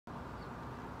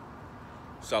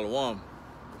Shalom.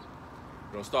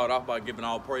 We're going to start off by giving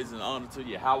all praise and honor to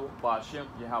Yahweh, Ba'ashem,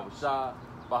 Yahweh Shai,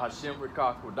 Ba'ashem,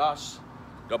 Rikah Kodash.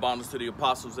 Give honors to the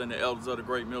apostles and the elders of the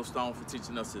great millstone for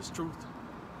teaching us his truth.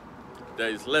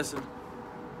 Today's lesson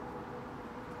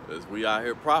is we out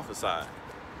here prophesying.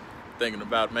 Thinking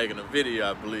about making a video,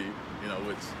 I believe,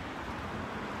 which,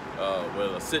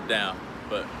 well, a sit down,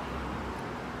 but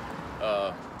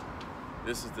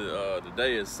this is the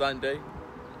day is Sunday,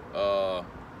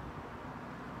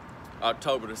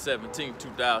 October the 17th,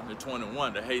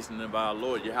 2021, the hastening of our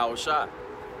Lord Yahweh Shai.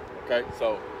 Okay,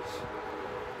 so,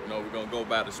 we're going to go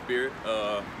by the Spirit.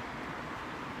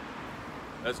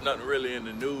 That's nothing really in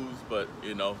the news, but,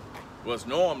 what's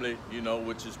normally,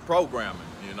 which is programming,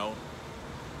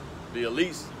 The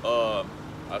elites are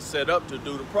set up to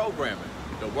do the programming,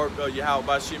 the work of Yahweh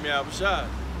Ba'ashem Yahweh Shai.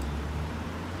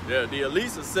 The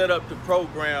elites are set up to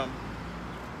program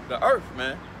the earth,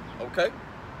 man, okay?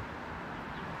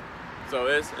 So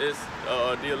it's the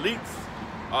elites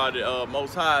are the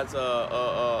Most High's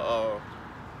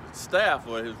staff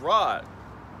or his rod,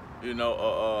 mainly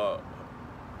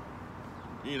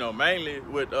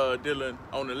with dealing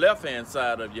on the left-hand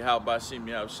side of Yahweh Ba'ashem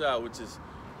Yahweh Shai, which is,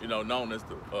 known as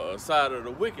the side of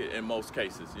the wicked in most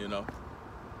cases,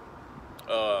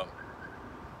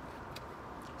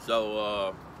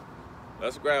 So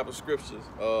let's grab a scripture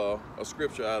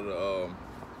out of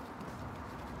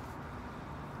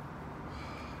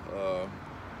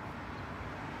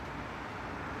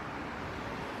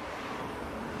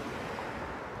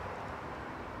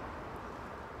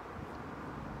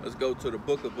let's go to the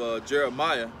book of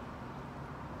Jeremiah,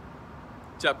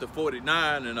 chapter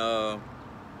 49, and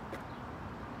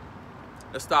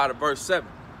let's start at verse 7.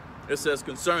 It says,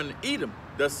 concerning Edom,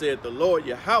 thus said the Lord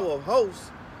Yahweh of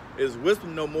hosts, is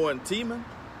wisdom no more in Teman?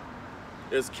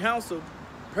 Is counsel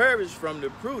perished from the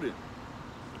prudent,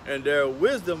 and their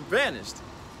wisdom vanished?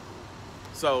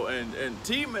 So, and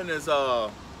Teman is,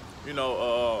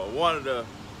 one of the,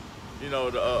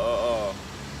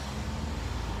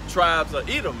 tribes of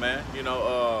Edom, man.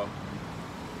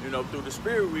 Through the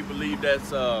Spirit, we believe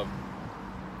that's, the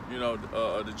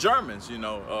Germans,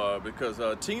 because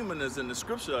Teman is in the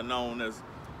scripture known as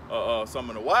some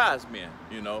of the wise men,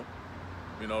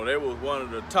 they was one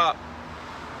of the top,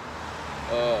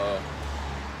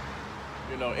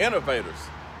 innovators,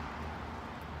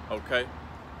 okay?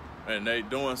 And they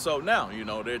doing so now,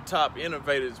 they're top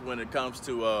innovators when it comes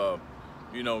to,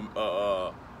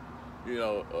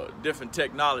 different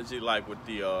technology, like with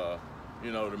the,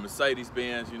 the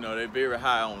Mercedes-Benz, they're very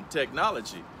high on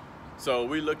technology. So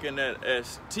we looking at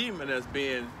as Teman as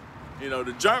being,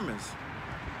 the Germans.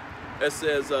 It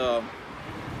says,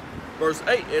 verse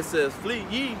 8, it says, flee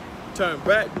ye, turn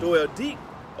back, dwell deep,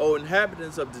 O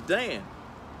inhabitants of Dedan,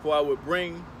 for I will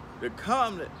bring the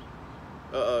comlet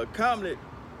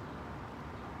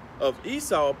of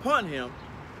Esau upon him,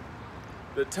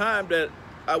 the time that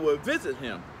I will visit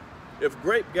him. If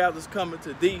grape gatherers coming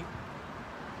to thee,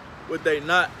 would they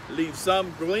not leave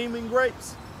some gleaming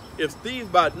grapes? If thieves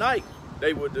by night,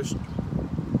 they will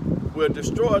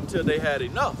destroy till they had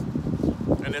enough.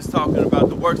 And it's talking about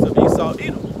the works of Esau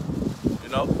Edom,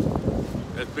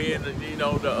 as being,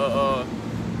 the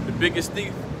biggest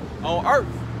thief on earth,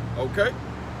 okay?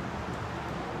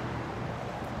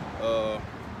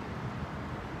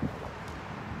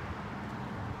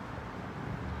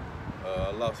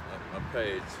 I lost my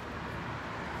page.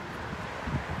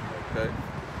 Okay.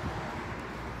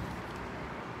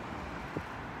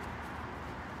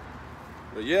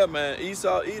 But yeah, man,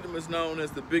 Esau Edom is known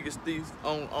as the biggest thief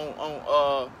on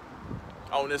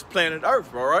this planet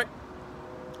Earth, all right?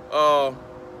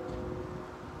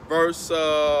 Verse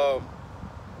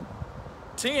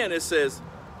 10, it says,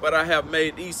 but I have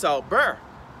made Esau bare.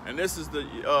 And this is the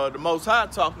Most High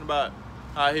talking about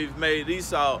how he's made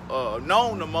Esau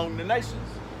known among the nations,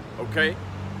 okay?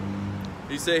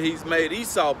 He said he's made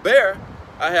Esau bare.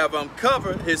 I have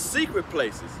uncovered his secret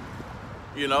places.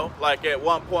 Like at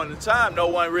one point in time, no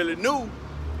one really knew,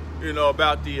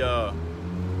 about the,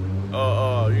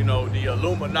 the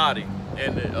Illuminati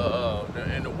and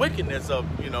the wickedness of,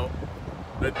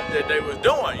 that they was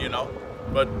doing,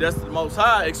 But that's the Most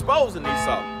High exposing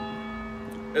Esau.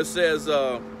 It says,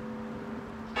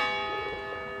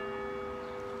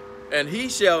 and he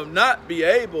shall not be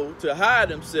able to hide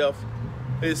himself.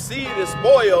 His seed is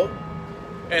spoiled,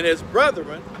 and his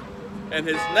brethren, and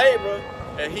his neighbor,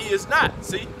 and he is not.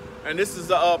 See? And this is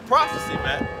a prophecy,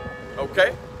 man.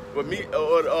 Okay? But me,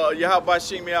 Yahweh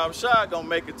Ba'ashem Yahweh Shai gonna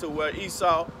make it to where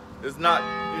Esau is not,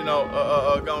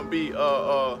 gonna be,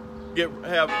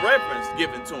 have reverence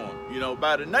given to him,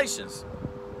 by the nations,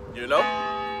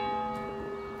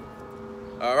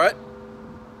 All right.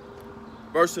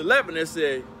 Verse 11, it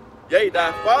says, yea,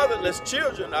 thy fatherless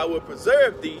children I will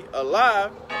preserve thee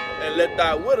alive, and let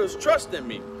thy widows trust in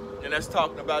me. And that's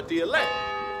talking about the elect.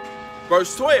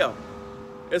 Verse 12,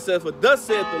 it says, for thus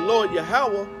saith the Lord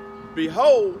Yahweh,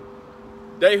 behold,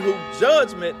 they whose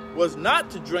judgment was not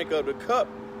to drink of the cup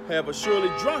have assuredly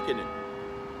drunken it.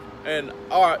 And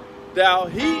art thou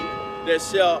he that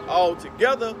shall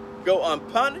altogether go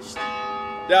unpunished?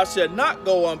 Thou shalt not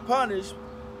go unpunished,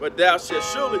 but thou shalt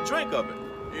surely drink of it.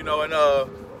 You know, and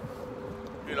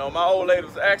you know, my old lady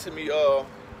was asking me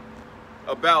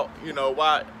about, you know,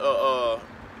 why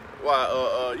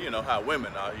you know, how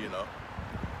women are, you know.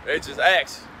 They just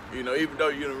ask, you know, even though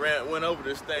you went over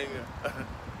this thing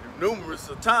numerous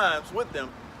of times with them,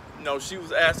 you know, she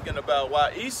was asking about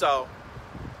why Esau,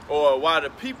 or why the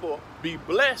people be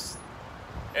blessed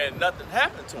and nothing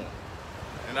happened to them.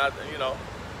 And I, you know,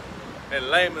 in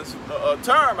layman's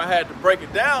term, I had to break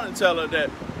it down and tell her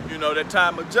that, you know, the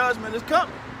time of judgment is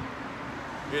coming.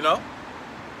 You know,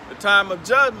 the time of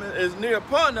judgment is near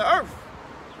upon the earth.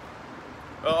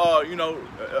 You know,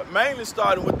 mainly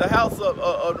starting with the house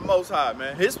of the Most High,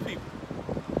 man, his people.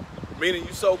 Meaning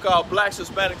you so-called blacks,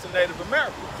 Hispanics, and Native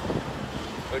Americans.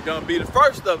 They're going to be the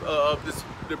first of this,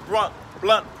 the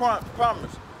blunt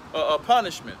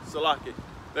punishment, Salaki,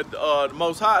 that the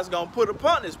Most High is going to put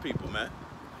upon his people, man.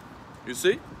 You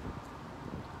see?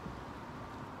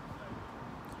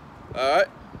 All right.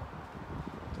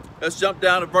 Let's jump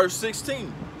down to verse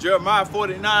 16. Jeremiah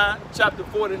 49, chapter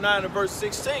 49 and verse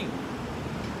 16.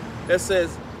 It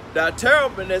says, thy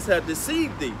terribleness hath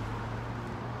deceived thee,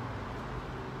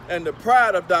 and the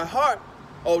pride of thy heart,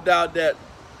 O thou that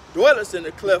dwellest in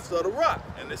the clefts of the rock.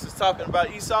 And this is talking about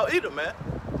Esau Edom, man,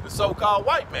 the so-called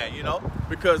white man, you know,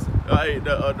 because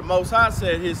the Most High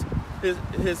said his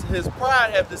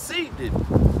pride hath deceived it.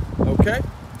 Okay.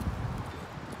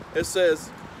 It said,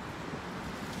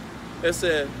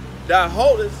 thou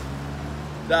holdest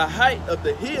thy height of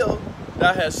the hill,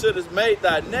 thou shouldest made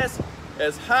thy nest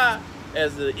as high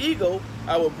as the eagle.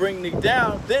 I will bring thee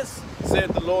down. This said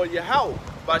the Lord Yahweh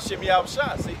by Shem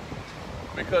Yahushua. See,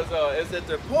 because it's at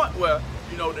the point where,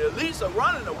 you know, the elites are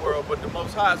running the world, but the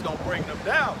Most High is gonna bring them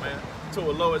down, man, to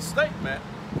a lower state, man.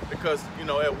 Because, you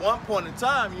know, at one point in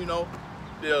time, you know,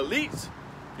 the elites,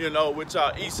 you know, which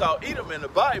are Esau Edom in the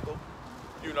Bible,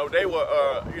 you know, they were,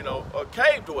 you know,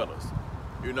 cave dwellers,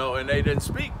 you know, and they didn't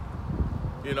speak.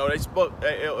 You know, they spoke,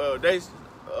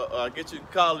 I guess you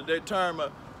could call it, their term,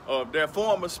 their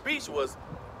form of speech was,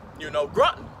 you know,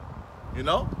 grunting, you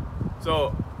know.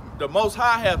 So the Most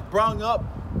High has brung up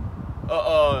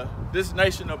this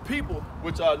nation of people,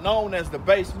 which are known as the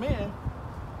base men,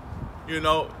 you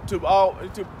know, to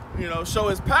you know, show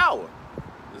his power,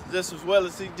 just as well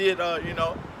as he did, you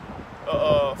know,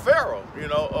 Pharaoh, you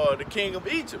know, the king of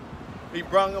Egypt. He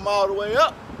brung him all the way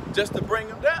up just to bring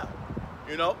him down,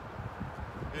 you know.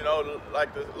 You know,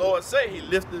 like the Lord say, he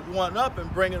lifted one up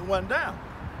and bringing one down.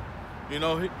 You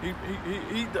know, he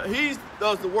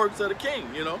does the works of the king,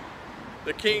 you know.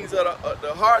 The kings of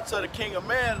the hearts of the king of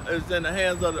man is in the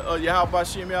hands of Yahweh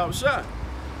Bashem Yahushua.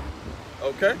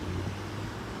 Okay?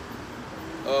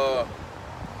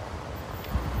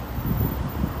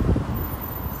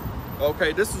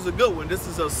 Okay, this is a good one. This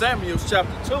is Samuel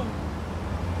chapter 2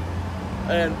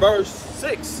 and verse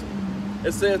 6.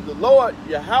 It says, the Lord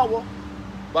Yahweh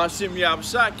Bashem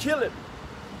Yahushua killeth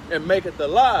and maketh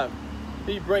alive.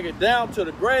 He bringeth down to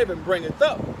the grave and bringeth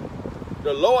up.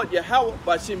 The Lord Yahweh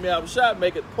Bashem Yahushua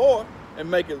maketh poor and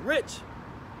maketh rich.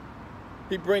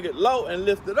 He bringeth low and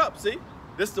lifteth up. See,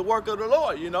 this is the work of the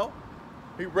Lord, you know.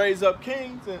 He raise up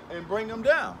kings and bring them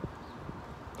down.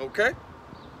 Okay?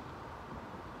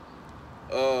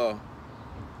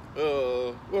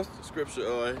 What's the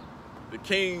scripture? The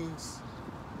kings,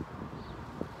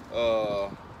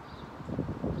 it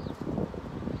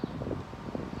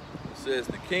says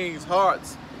the king's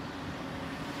hearts.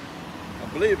 I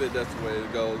believe that's the way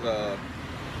it goes.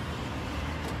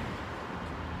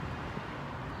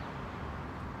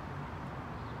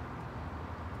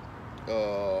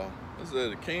 It says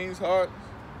the king's heart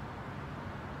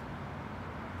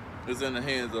is in the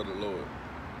hands of the Lord.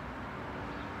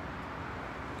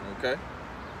 Okay.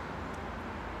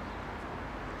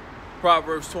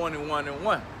 Proverbs 21 and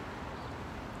 1.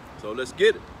 So let's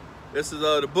get it. This is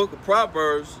the book of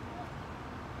Proverbs.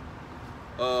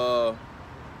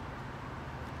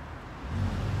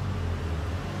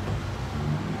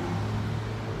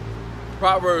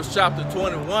 Proverbs chapter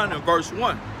 21 and verse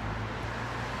 1.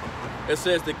 It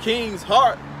says, the king's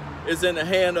heart is in the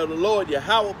hand of the Lord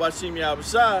Yahweh Bashem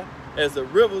Yahushua. As the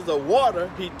rivers of water,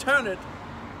 he turneth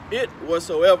it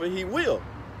whatsoever he will.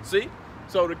 See?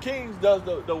 So the kings does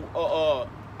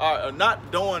are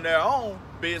not doing their own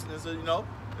business, you know.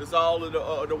 It's all of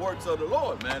the works of the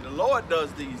Lord, man. The Lord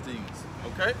does these things,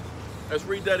 okay? Let's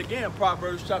read that again,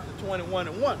 Proverbs chapter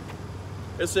 21:1.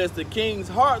 It says the king's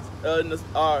hearts are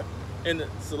in the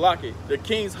Salaki. The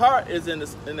king's heart is in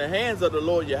the hands of the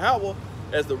Lord Yahweh,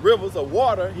 as the rivers of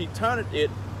water, he turneth it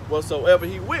whatsoever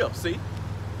he will. See?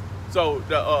 So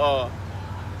the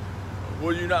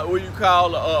what you call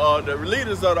the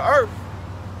leaders of the earth,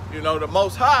 you know, the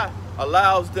Most High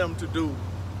allows them to do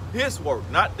his work,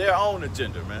 not their own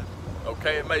agenda, man.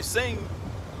 Okay, it may seem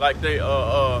like they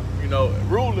you know,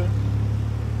 ruling,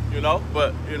 you know,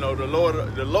 but you know, the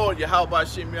Lord Yahweh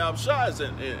Shem Yahshua is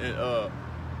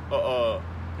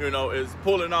you know, is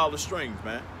pulling all the strings,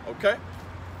 man. Okay?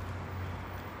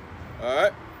 All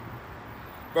right.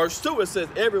 Verse 2, it says,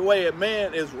 every way a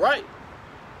man is right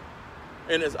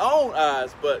in his own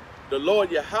eyes, but the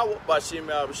Lord Yahweh Bashem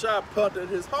Yahshua punted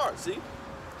his heart. See?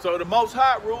 So the Most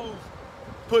High rules,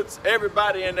 puts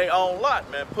everybody in their own lot,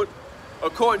 man. Put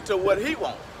according to what he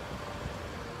wants.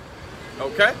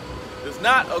 Okay? It's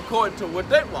not according to what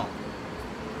they want.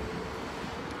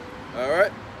 All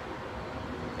right?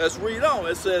 Let's read on.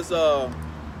 It says, to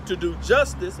do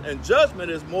justice and judgment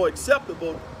is more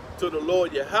acceptable to the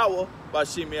Lord Yahweh by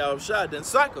Shem Yahshua than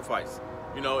sacrifice.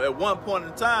 You know, at one point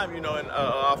in time, you know, and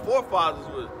our forefathers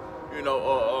was, you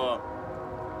know,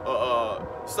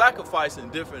 sacrificing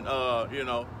different, you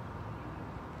know,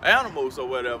 animals or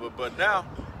whatever. But now,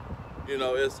 you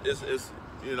know, it's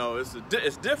you know,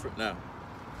 it's different now.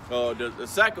 The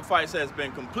sacrifice has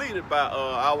been completed by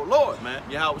our Lord, man,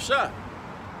 Yahweh.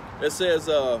 It says,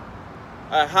 a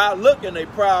high look and a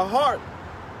proud heart,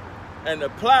 and the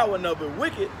plowing of the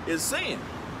wicked is sin.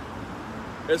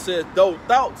 It says, though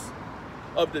thoughts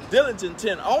of the diligent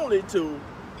tend only to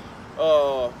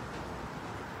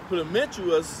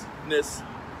plenteousness,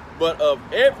 but of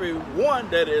every one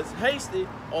that is hasty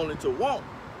only to want.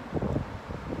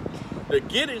 The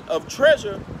getting of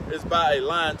treasure is by a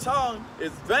lying tongue,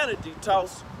 is vanity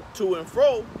tossed to and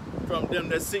fro from them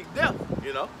that seek death,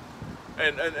 you know.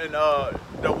 And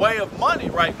the way of money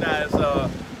right now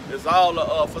is all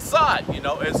a facade, you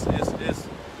know. It's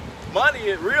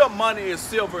money. Real money is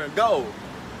silver and gold.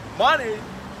 Money,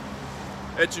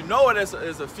 that you know it is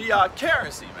a fiat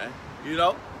currency, man. You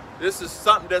know, this is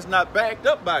something that's not backed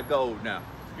up by gold now.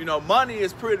 You know, money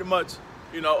is pretty much,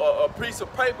 you know, a piece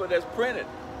of paper that's printed.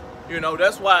 You know,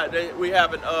 that's why we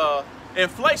have an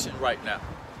inflation right now.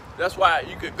 That's why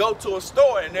you could go to a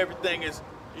store and everything is,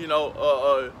 you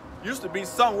know, used to be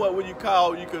somewhat what you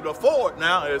could afford.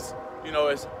 Now is, you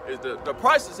know, the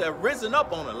prices have risen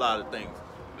up on a lot of things,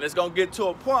 and it's gonna get to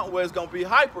a point where it's gonna be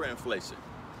hyperinflation,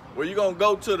 where you're gonna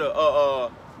go to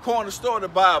the corner store to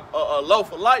buy a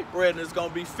loaf of light bread and it's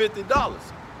gonna be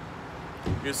 $50.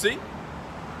 You see,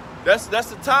 that's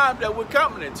the time that we're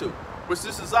coming into, which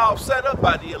this is all set up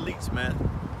by the elites, man.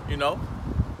 You know,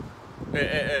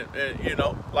 and you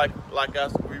know, like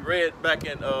we read back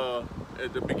in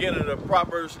at the beginning of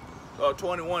Proverbs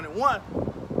 21:1,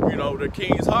 you know, the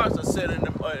king's hearts are set in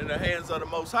the hands of the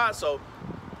Most High. So,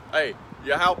 hey,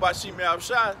 Yahweh Bashem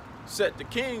Yahshua set the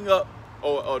king up,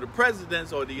 or the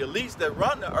presidents or the elites that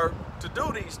run the earth to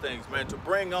do these things, man, to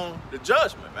bring on the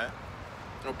judgment, man.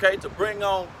 Okay, to bring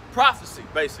on prophecy,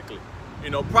 basically.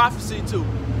 You know, prophecy too.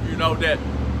 You know that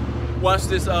once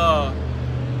this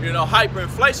you know,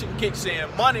 hyperinflation kicks in,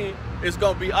 money is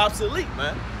gonna be obsolete,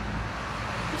 man.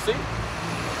 You see?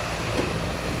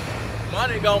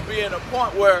 Money gonna be in a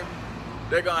point where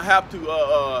they're gonna have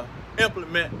to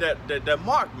implement that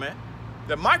mark, man.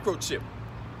 The microchip.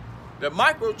 The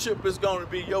microchip is gonna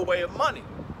be your way of money.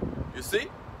 You see?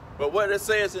 But what it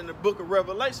says in the book of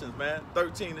Revelations, man,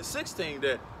 13 and 16,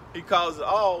 that he calls it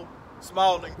all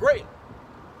small and great,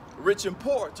 rich and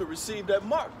poor, to receive that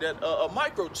mark, that a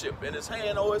microchip in his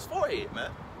hand or his forehead,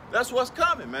 man. That's what's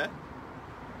coming, man.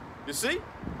 You see?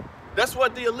 That's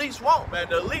what the elites want, man.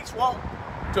 The elites want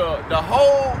the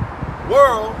whole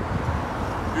world,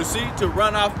 you see, to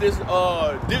run off this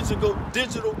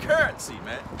digital currency,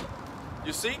 man.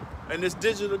 You see? And this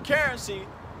digital currency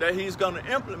that he's going to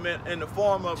implement in the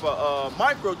form of a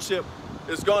microchip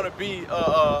is going to be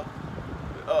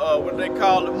what they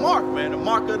call the mark, man, the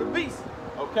mark of the beast.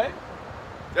 Okay?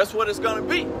 That's what it's going to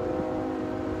be.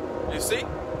 You see?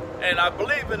 And I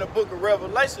believe in the book of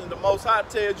Revelation, the Most High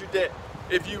tells you that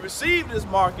if you receive this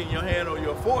mark in your hand or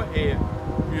your forehead,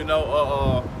 you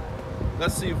know,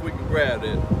 let's see if we can grab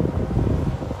it.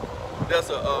 That's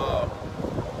a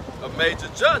major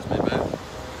judgment, man.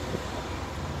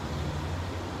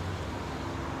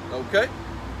 Okay?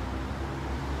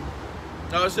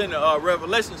 Now it's in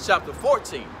Revelation chapter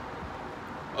 14.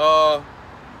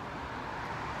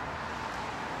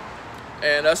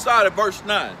 And I started verse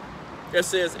 9. It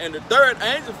says, and the third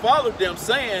angel followed them,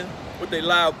 saying with a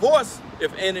loud voice,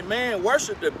 if any man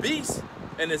worship the beast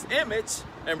and his image,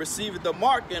 and receiveth the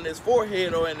mark in his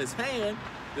forehead or in his hand,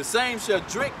 the same shall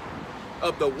drink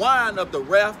of the wine of the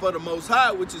wrath of the Most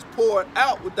High, which is poured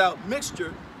out without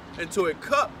mixture into a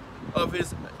cup of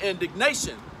his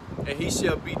indignation. And he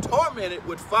shall be tormented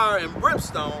with fire and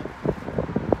brimstone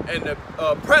in the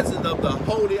presence of the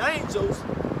holy angels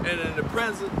and in the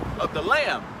presence of the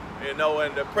Lamb. You know,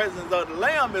 and the presence of the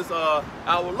Lamb is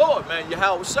our Lord, man,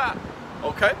 Yahweh Shai.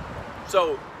 Okay?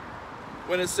 So,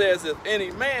 when it says, if any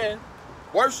man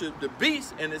worship the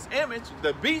beast in his image,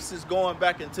 the beast is going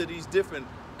back into these different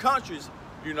countries,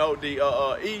 you know, the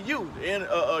EU,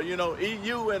 you know,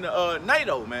 EU and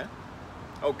NATO, man.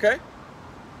 Okay?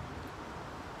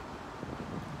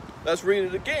 Let's read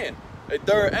it again. A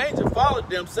third angel followed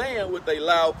them, saying with a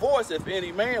loud voice, if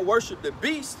any man worship the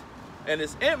beast and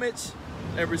his image,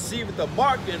 and receiveth the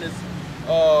mark in his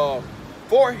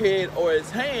forehead or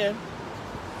his hand,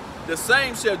 the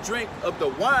same shall drink of the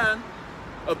wine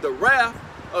of the wrath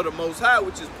of the Most High,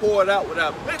 which is poured out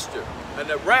without mixture. And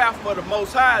the wrath of the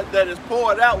Most High that is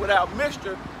poured out without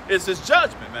mixture is his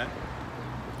judgment, man.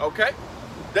 Okay?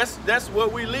 That's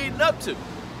what we leading up to.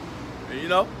 And, you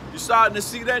know, you're starting to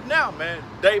see that now, man,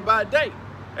 day by day.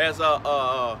 As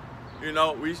you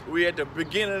know, we at the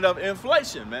beginning of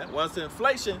inflation, man. Once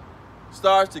inflation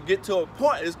starts to get to a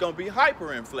point, it's gonna be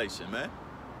hyperinflation, man.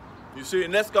 You see,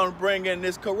 and that's gonna bring in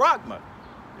this charagma,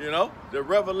 you know, the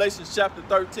Revelation chapter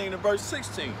 13 and verse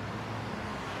 16.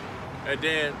 And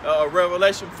then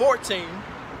Revelation 14,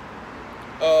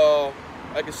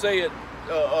 I can say it,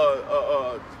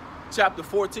 chapter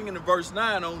 14 and verse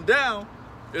 9 on down,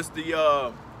 is the,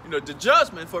 you know, the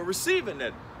judgment for receiving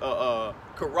that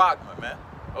charagma, man,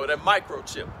 or that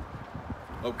microchip.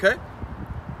 Okay?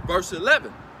 Verse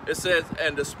 11, it says,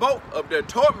 and the smoke of their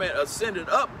torment ascended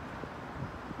up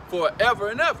forever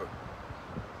and ever.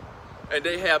 And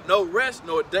they have no rest,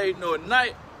 nor day, nor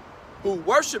night, who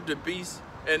worship the beast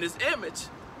and his image,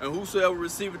 and whosoever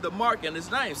receiveth the mark in his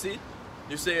name. See,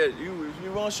 you said,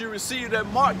 once you receive that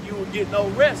mark, you will get no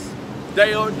rest,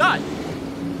 day or night.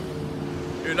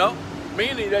 You know,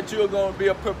 meaning that you're going to be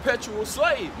a perpetual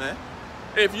slave, man,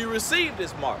 if you receive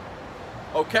this mark.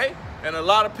 Okay? And a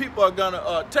lot of people are going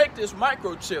to take this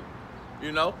microchip,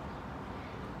 you know,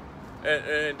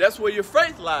 and that's where your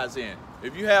faith lies in.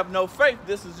 If you have no faith,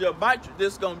 this is your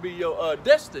this is going to be your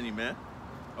destiny, man.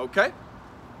 Okay?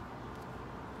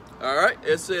 All right?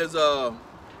 It says,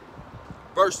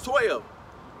 verse 12.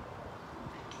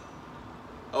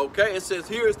 Okay? It says,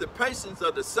 here is the patience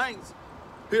of the saints.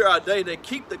 Here are they that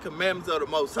keep the commandments of the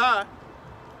Most High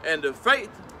and the faith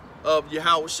of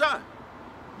Yahweh Shai.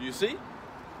 You see?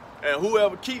 And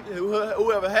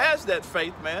whoever has that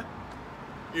faith, man,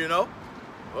 you know,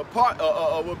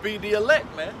 will be the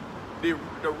elect, man. The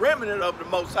remnant of the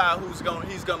Most High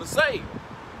he's gonna save.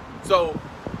 So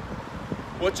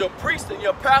what your priest and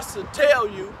your pastor tell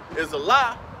you is a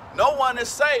lie. No one is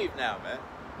saved now, man.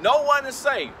 No one is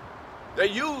saved. They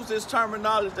use this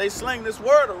terminology, they sling this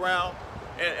word around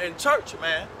in church,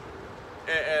 man,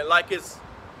 and like it's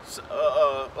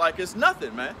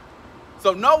nothing, man.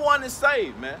 So no one is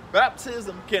saved, man.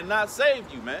 Baptism cannot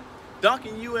save you, man.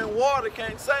 Dunking you in water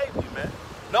can't save you, man.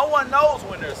 No one knows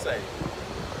when they're saved.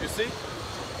 You see?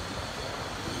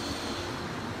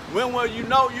 When will you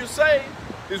know you're saved?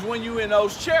 Is when you in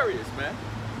those chariots, man.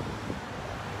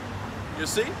 You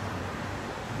see?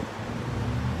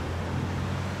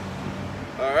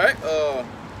 All right.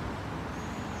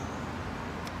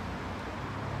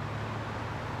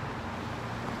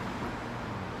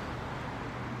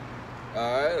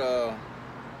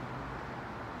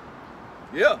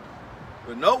 Yeah,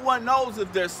 but no one knows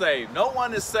if they're saved. No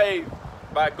one is saved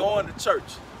by going to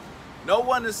church. No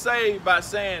one is saved by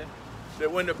saying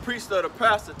that when the priest or the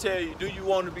pastor tell you, do you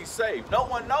want to be saved? No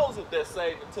one knows if they're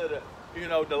saved until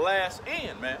the last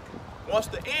end, man. Once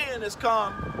the end has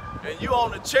come and you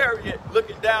on the chariot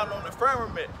looking down on the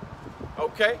firmament,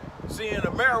 okay, seeing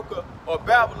America or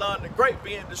Babylon the Great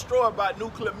being destroyed by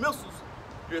nuclear missiles,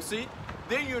 you see,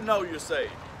 then you know you're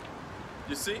saved.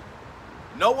 You see?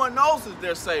 No one knows if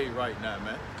they're saved right now,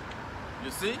 man.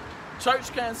 You see?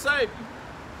 Church can't save you.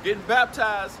 Getting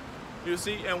baptized, you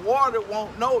see, and water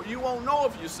you won't know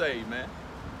if you're saved, man.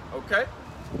 Okay?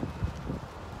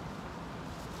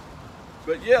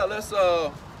 But yeah, let's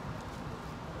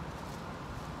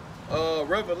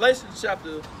Revelation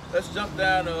chapter, let's jump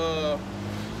down to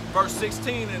verse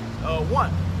 16 and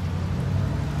 1.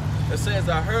 It says,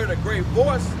 I heard a great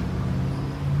voice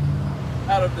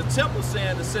out of the temple,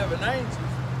 saying to 7 angels,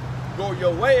 go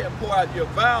your way and pour out your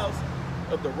vials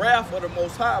of the wrath of the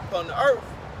Most High upon the earth.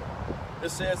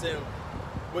 It says, and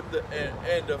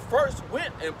the first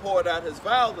went and poured out his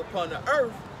vials upon the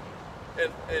earth,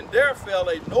 and there fell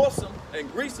a noisome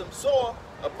and greasome sore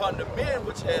upon the men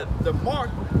which had the mark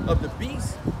of the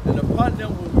beast, and upon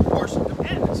them who worship the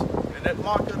image. And that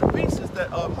mark of the beast is that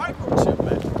microchip,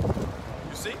 man.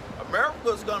 You see, America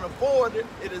is going to forward it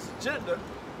is agenda.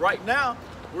 Right now,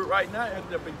 we're right now at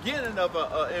the beginning of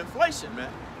inflation,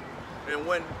 man. And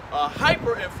when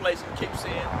hyperinflation kicks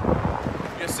in,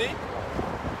 you see,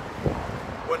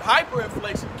 when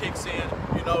hyperinflation kicks in,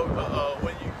 you know,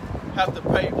 when you have to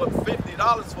pay what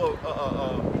 $50 for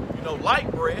you know, light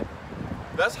bread,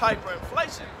 that's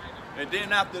hyperinflation. And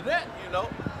then after that, you know,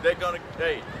 they're gonna,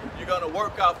 hey, you're gonna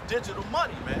work off digital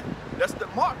money, man. That's the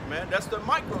mark, man. That's the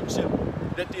microchip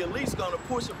that the elite's gonna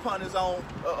push upon his own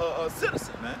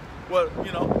citizen, man. Well,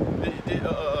 you know,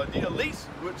 the elites,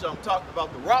 which I'm talking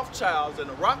about, the Rothschilds and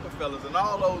the Rockefellers and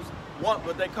all those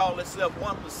what they call themselves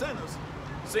 1%ers,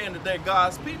 saying that they're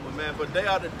God's people, man. But they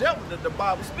are the devil that the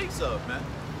Bible speaks of, man.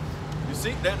 You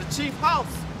see, they're the chief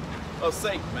house of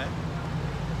Satan, man.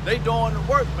 They doing the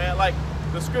work, man. Like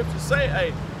the scriptures say,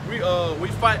 hey, we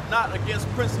fight not against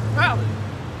principality.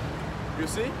 You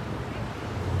see,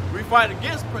 we fight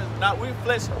against we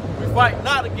fight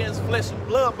not against flesh and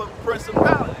blood, but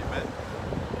principality, man.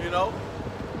 You know,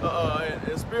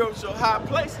 in spiritual high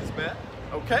places, man.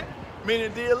 Okay,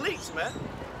 meaning the elites, man.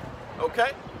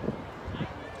 Okay.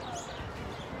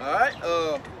 All right.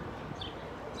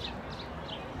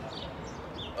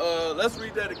 Let's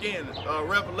read that again.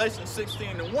 Revelation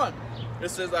 16:1. It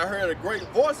says, I heard a great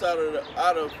voice out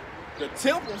of the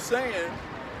temple saying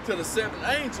to the 7th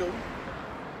angel,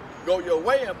 go your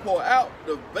way and pour out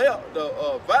the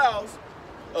vials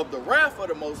of the wrath of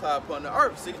the Most High upon the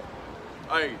earth. See,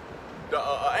 the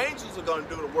angels are going to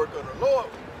do the work of the Lord,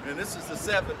 and this is the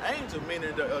 7th angel,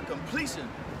 meaning the completion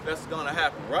that's going to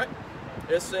happen, right?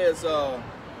 It says,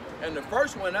 and the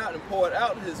first went out and poured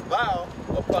out his vial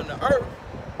upon the earth,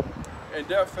 and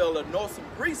there fell a noisome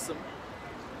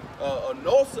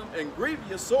and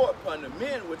grievous sore upon the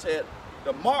men which had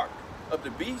the mark of the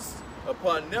beast,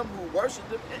 upon them who worship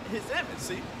his image.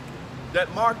 See,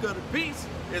 that mark of the beast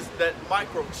is that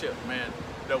microchip, man.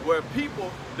 That where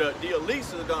people, the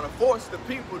elites are gonna force the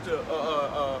people to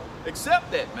accept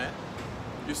that, man.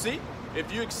 You see,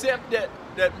 if you accept that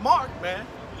mark, man,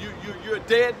 you're a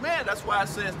dead man. That's why it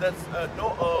says that's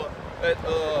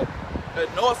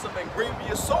that noisome and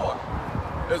grievous sore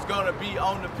is gonna be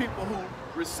on the people who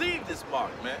receive this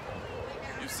mark, man.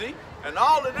 You see? And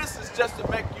all of this is just to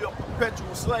make you a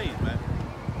perpetual slave, man.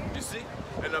 You see?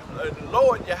 And the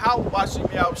Lord Yahweh Bashim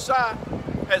Yahushua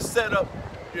has set up,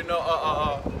 you know,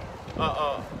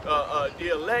 the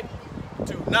elect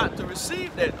not to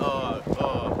receive that,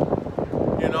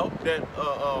 you know, that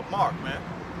mark, man.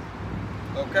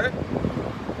 Okay?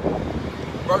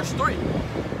 Verse 3.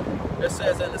 It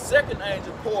says, and the 2nd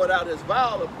angel poured out his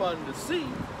vial upon the sea,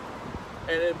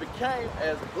 and it became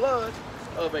as blood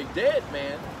of a dead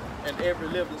man, and every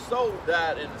living soul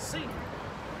died in the sea.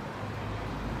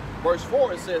 Verse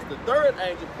 4, it says, the 3rd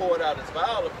angel poured out his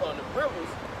vial upon the rivers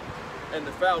and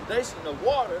the foundation of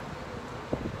water,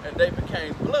 and they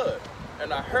became blood.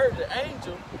 And I heard the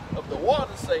angel of the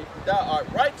water say, thou art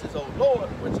righteous, O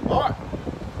Lord, which art,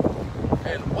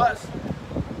 and wast,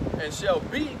 and shall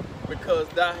be, because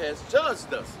thou hast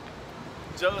judged us.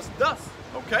 Judged us,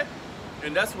 okay?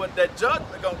 And that's what that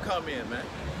judgment gonna come in, man.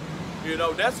 You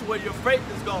know, that's where your faith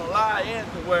is gonna lie in,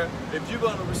 to where if you're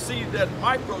gonna receive that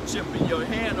microchip in your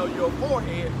hand or your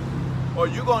forehead, or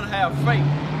you're gonna have faith,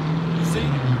 you see?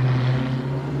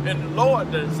 And the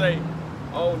Lord that say,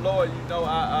 oh Lord, you know,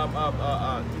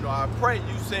 I pray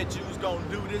you said you was gonna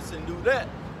do this and do that,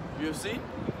 you see?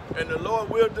 And the Lord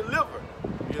will deliver,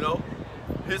 you know,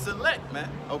 his elect, man,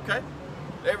 okay?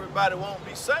 Everybody won't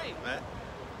be saved, man.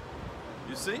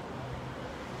 You see?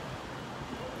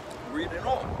 Read it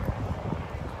on.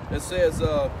 It says,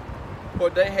 for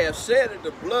they have shedded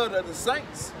the blood of the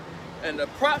saints and the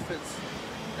prophets,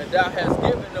 and thou hast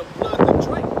given them blood to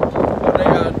drink, for they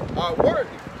are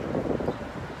worthy.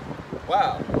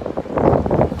 Wow.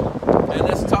 And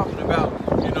it's talking about,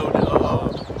 you know,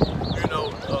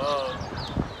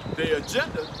 the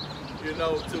agenda, you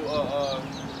know,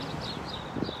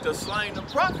 to slain the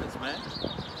prophets, man.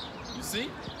 You see?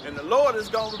 And the Lord is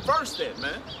going to reverse that,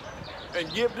 man,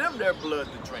 and give them their blood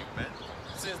to drink, man.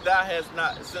 Since thou hatest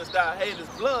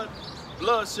blood,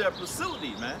 blood shall pursue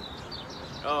thee, man.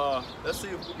 Let's see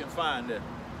if we can find that.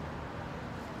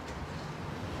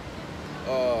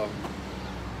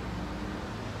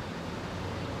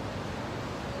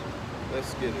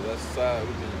 Let's get it. Let's decide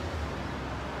we can.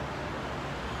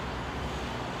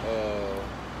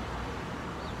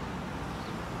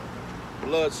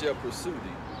 Blood shall pursue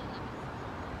thee.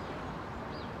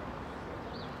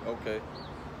 Okay.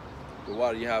 The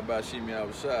water Yahweh Shimi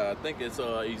Abishai. I think it's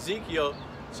Ezekiel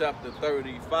chapter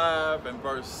 35 and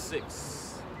verse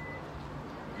 6.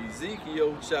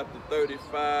 Ezekiel chapter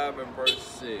 35 and verse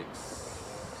 6.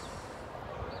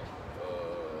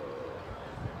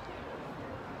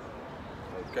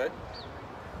 Okay.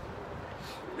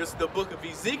 This is the book of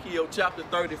Ezekiel chapter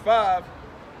 35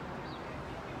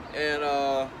 and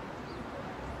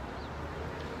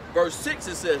verse 6.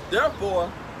 It says,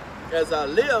 therefore, as I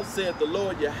live, said the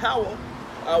Lord Yahweh,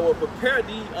 I will prepare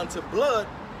thee unto blood,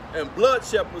 and blood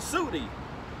shall pursue thee.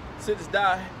 Since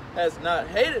thou hast not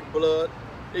hated blood,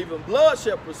 even blood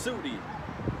shall pursue thee.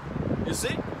 You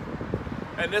see?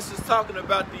 And this is talking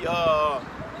about the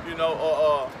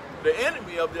the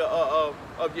enemy of the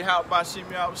Yahweh Bashim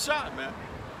Yahushai, man.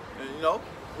 And you know,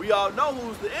 we all know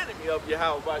who's the enemy of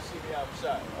Yahweh Bashim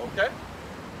Yahushai, okay?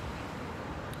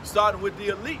 Starting with the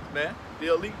elite, man,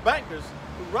 the elite bankers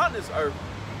who run this earth,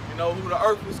 you know, who the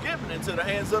earth was given into the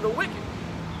hands of the wicked.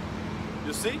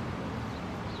 You see?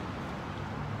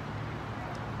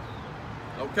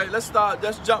 Okay, let's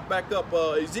jump back up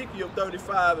Ezekiel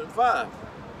 35 and 5,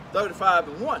 35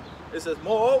 and 1. It says,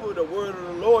 moreover, the word of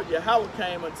the Lord Yahweh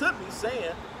came unto me,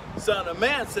 saying, Son of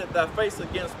man, set thy face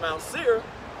against Mount Seir,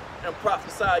 and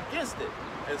prophesy against it,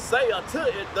 and say unto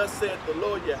it, thus saith the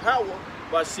Lord Yahweh,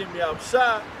 by Shem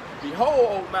Yahushai,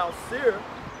 behold, O Mount Seir,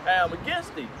 I am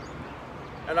against thee,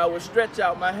 and I will stretch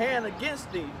out my hand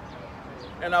against thee,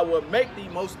 and I will make thee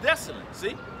most desolate.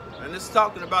 See? And this is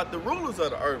talking about the rulers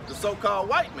of the earth, the so-called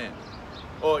white man.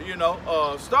 Or, you know,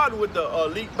 starting with the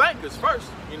elite bankers first,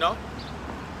 you know.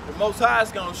 The Most High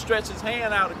is going to stretch his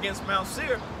hand out against Mount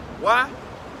Seir. Why?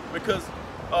 Because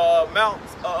Mount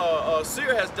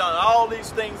Seir has done all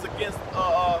these things against,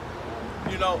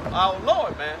 you know, our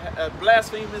Lord, man,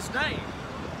 blaspheme his name,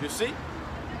 you see?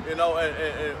 You know,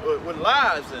 and with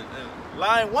lies and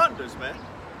lying wonders, man,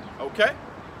 okay?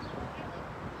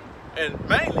 And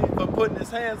mainly for putting his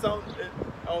hands on the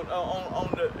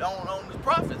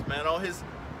prophets, man, on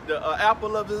the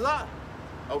apple of his eye,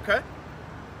 okay?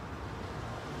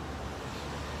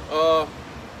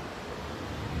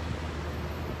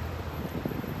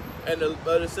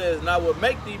 But it says, and I will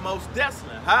make thee most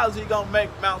desolate. How is he gonna make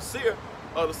Mount Seir,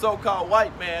 or the so-called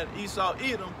white man Esau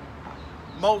Edom,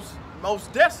 most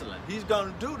desolate? He's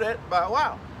gonna do that by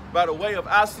the way of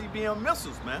ICBM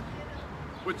missiles, man.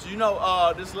 Which, you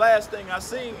know, this last thing I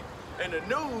seen in the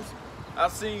news, I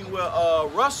seen where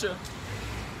Russia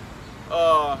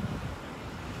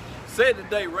said that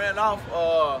they ran off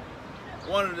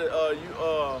one of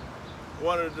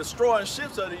the destroying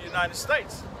ships of the United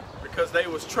States because they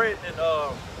was trading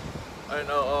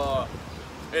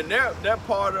in their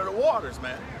part of the waters,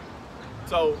 man.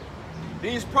 So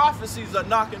these prophecies are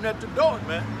knocking at the door,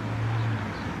 man.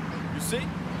 You see?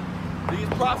 These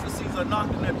prophecies are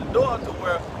knocking at the door to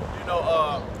where, you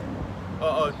know,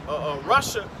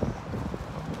 Russia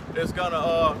is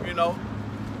gonna, you know,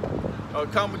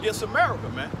 come against America,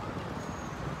 man.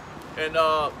 And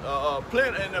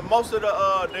and most of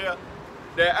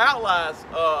their allies,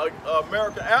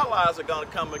 American allies, are gonna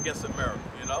come against America.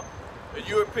 You know, the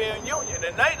European Union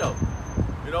and NATO.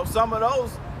 You know, some of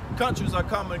those countries are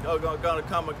gonna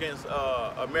come against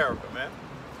America, man.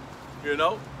 You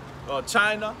know,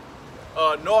 China.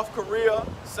 North Korea,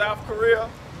 South Korea,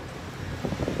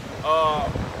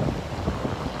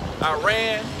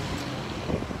 Iran,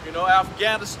 you know,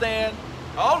 Afghanistan,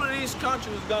 all of these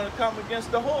countries are gonna come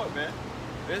against the horde, man.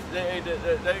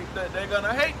 They're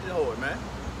gonna hate the horde, man.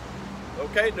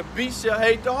 Okay, the beast shall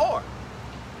hate the horde.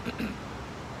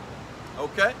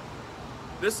 Okay,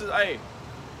 this is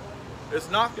it's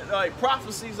knocking.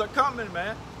 Prophecies are coming,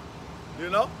 man. You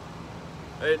know,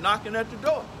 they're knocking at the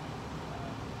door.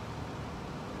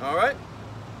 All right.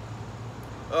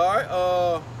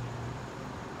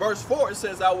 Verse 4, it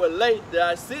says, I will lay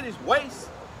thy cities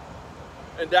waste,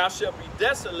 and thou shalt be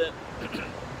desolate,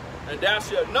 and thou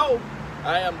shalt know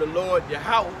I am the Lord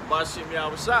Yahweh, Bashim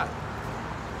Yahushai.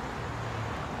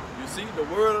 You see, the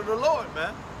word of the Lord,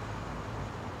 man.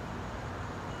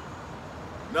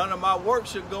 None of my work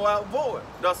should go out void,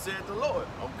 thus saith the Lord,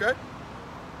 okay?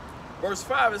 Verse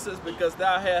 5, it says, because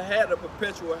thou hast had a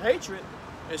perpetual hatred,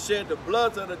 and shed the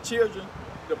blood of the children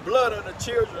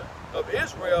of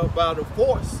Israel by the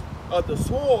force of the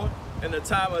sword in the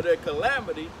time of their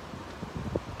calamity,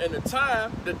 and the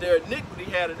time that their iniquity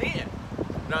had an end.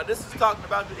 Now this is talking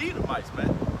about the Edomites,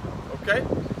 man. Okay?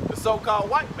 The so-called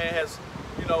white man has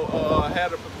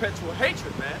had a perpetual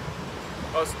hatred, man,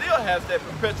 or still has that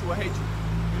perpetual hatred,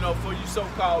 for you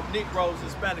so-called Negroes,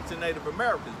 Hispanics, and Native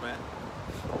Americans, man.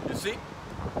 You see?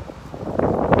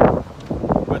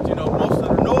 But, most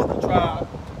of the northern tribe,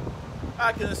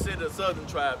 I consider the southern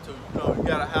tribe too. You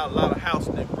got a lot of house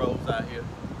Negroes out here,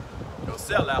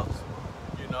 sellouts,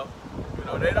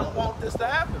 they don't want this to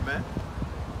happen, man.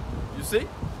 You see?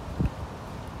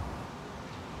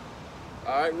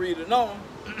 All right, reading on.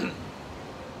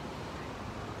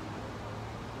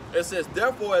 It says,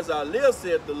 therefore, as I live,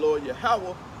 said the Lord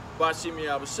Yahweh, Bashim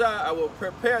Yahushai, I will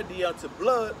prepare thee unto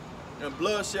blood, and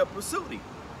blood shall pursue thee.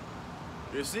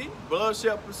 You see? Blood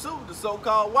shall pursue the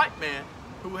so-called white man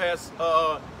who has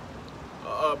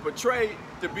betrayed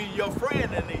to be your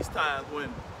friend in these times when,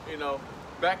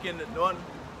 back in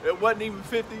it wasn't even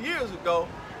 50 years ago,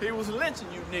 he was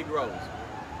lynching you Negroes.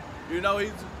 He's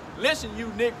lynching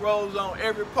you Negroes on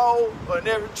every pole or in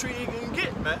every tree he can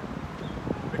get, man.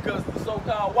 Because the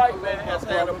so-called white man has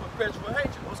had a perpetual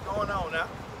hatred. What's going on now?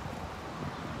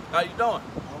 How you doing? All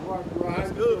right, bro.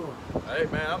 That's good. Hey,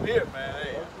 man, I'm here, man.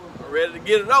 Hey, I'm ready to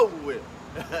get it over with.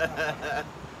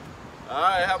 All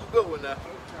right, have a good one now.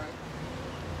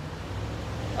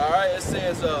 All right, it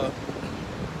says,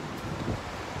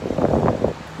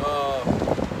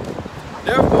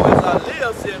 therefore, as I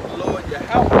live, said the Lord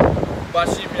Yahweh,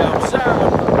 Bashim Yahushai,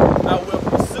 I will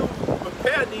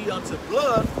prepare thee unto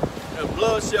blood, and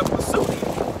blood shall pursue thee.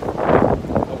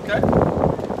 Okay?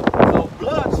 So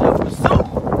blood shall pursue.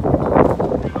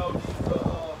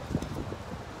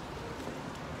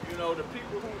 The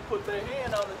people who put their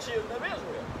hand on the children of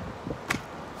Israel.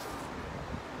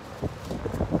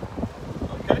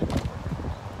 Okay?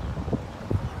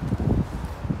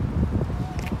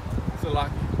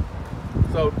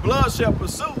 So blood shall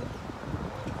pursue,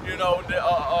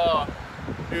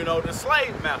 the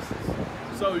slave masters,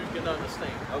 so you can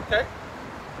understand, okay?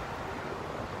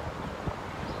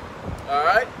 All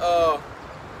right,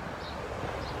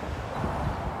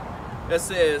 it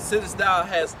says, since thou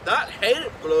hast not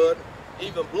hated blood,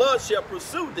 even blood shall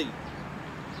pursue thee.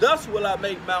 Thus will I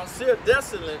make Mount Seir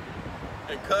desolate,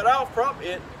 and cut off from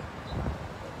it,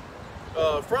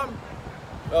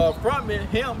 from it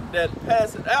him that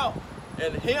passeth out,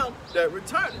 and him that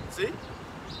returneth. See,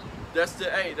 that's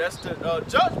the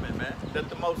judgment, man, that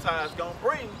the Most High is gonna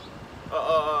bring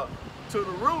to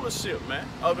the rulership, man,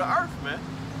 of the earth, man.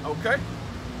 Okay.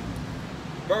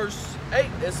 Verse 8,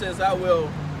 it says, I will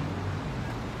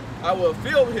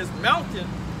fill his mountain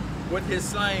with his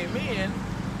slain men,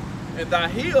 and thy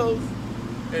hills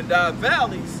and thy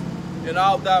valleys and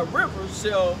all thy rivers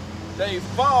shall they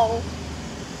fall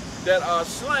that are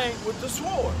slain with the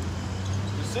sword.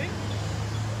 You see?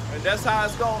 And that's how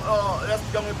it's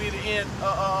gonna be the end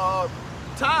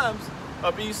times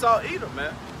of Esau Edom,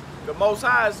 man. The Most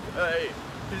High is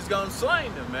he's gonna slay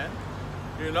them, man.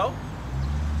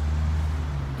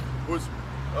 Which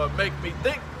make me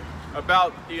think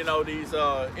about these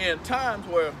end times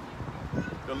where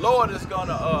the Lord is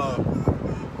gonna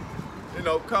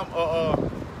come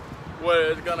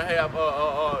where it's gonna have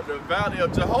the valley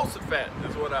of Jehoshaphat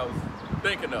is what I was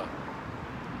thinking of.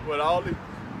 Where all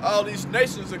these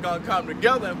nations are gonna come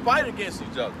together and fight against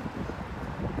each other.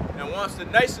 And once the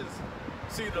nations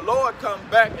see the Lord come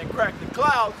back and crack the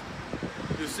clouds,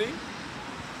 you see,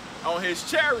 on his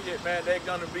chariot, man, they're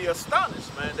gonna be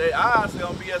astonished, man. Their eyes are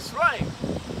gonna be aflame.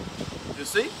 You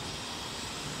see?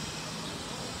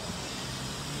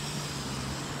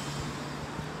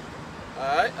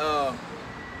 Alright,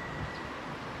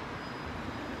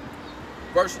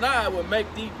 verse 9 will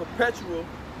make thee perpetual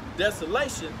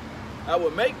desolation. I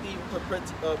will make thee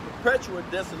perpetual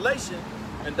desolation,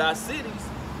 and thy cities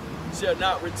shall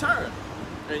not return.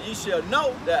 And ye shall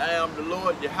know that I am the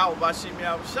Lord Yahweh Bashim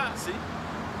Yahushai. See?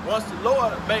 Once the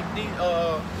Lord make thee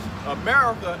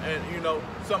America and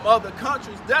some other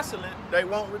countries desolate, they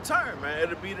won't return, man.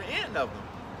 It'll be the end of them.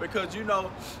 Because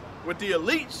with the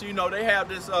elites, they have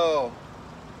this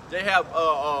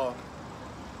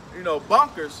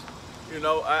bunkers,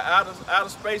 outer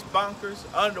space bunkers,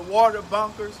 underwater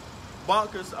bunkers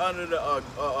under the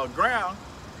ground,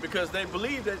 because they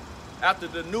believe that after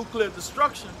the nuclear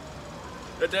destruction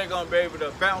that they're gonna be able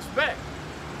to bounce back,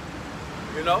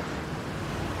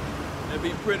 and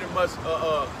be pretty much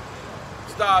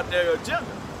start their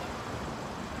agenda.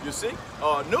 You see,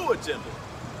 or a new agenda.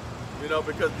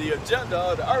 Because the agenda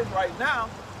of the earth right now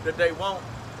that they want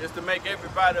is to make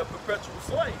everybody a perpetual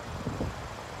slave.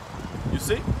 You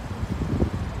see?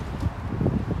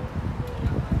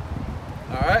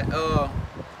 All right.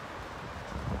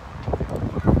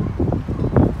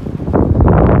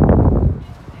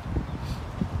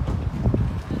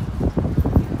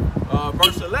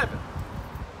 verse 11.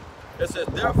 It says,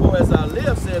 therefore, as I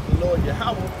live, saith the Lord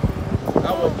Yahweh,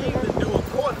 I will even do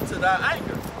according to thy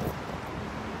anger,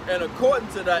 and according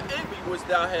to thy envy which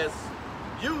thou hast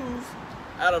used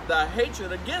out of thy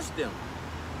hatred against them.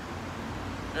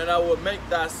 And I will make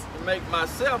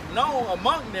myself known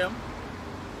among them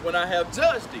when I have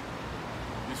judged thee.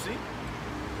 You see?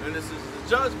 And this is the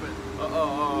judgment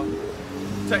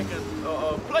taking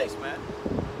place, man.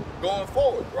 Going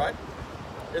forward, right?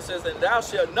 It says, and thou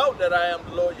shalt know that I am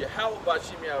the Lord Yahweh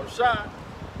Bashim Yahushai,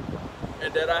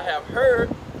 and that I have heard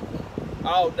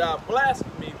all thy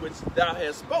blasphemy which thou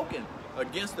hast spoken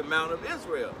against the mount of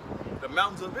Israel. The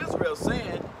mountains of Israel,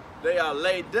 saying they are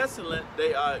laid desolate,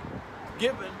 they are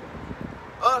given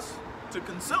us to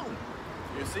consume.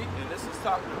 You see, and this is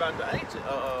talking about the ancient,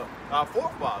 our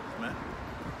forefathers, man.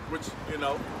 Which, you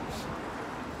know,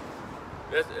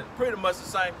 that's pretty much the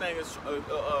same thing as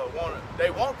they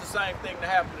want the same thing to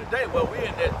happen today. Well, we're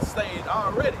in that stage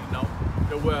already, you know,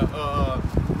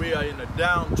 that we are in a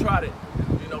downtrodden,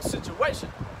 you know, situation.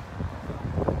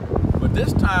 But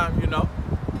this time, you know,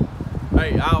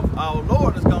 hey, our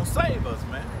Lord is gonna save us,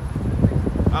 man.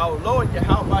 Our Lord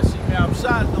Yahweh Bashim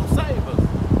Yahushai is gonna save us.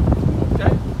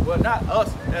 Okay? Well, not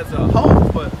us as a whole,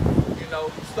 but you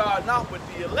know, starting off with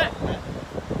the elect, man.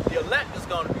 The elect is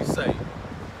gonna be saved.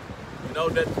 You know,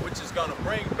 that which is gonna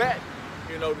bring back,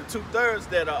 you know, the 2/3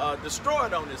 that are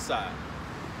destroyed on this side.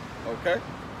 Okay?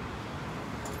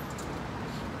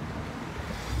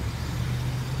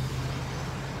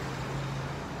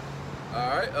 All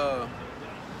right, all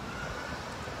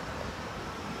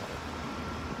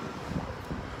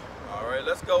right,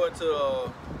 let's go into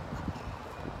all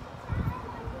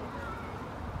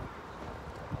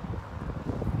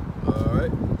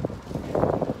right,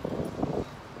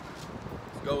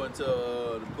 let's go into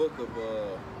the book of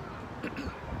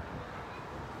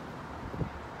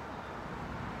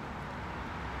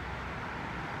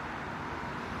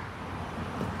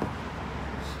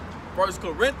First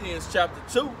Corinthians chapter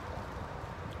 2.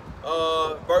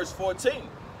 Verse 14,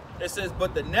 it says,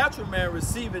 but the natural man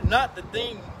receiveth not the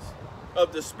things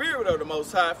of the Spirit of the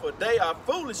Most High, for they are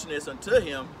foolishness unto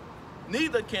him,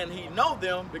 neither can he know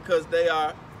them, because they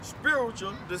are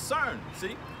spiritual discerned.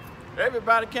 See,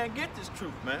 everybody can't get this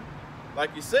truth, man.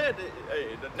 Like you said,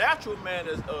 the natural man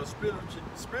is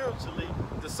spiritually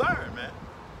discerned, man,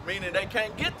 meaning they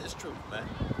can't get this truth, man.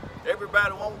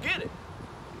 Everybody won't get it,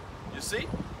 you see.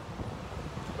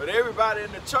 But everybody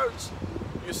in the church,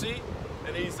 you see,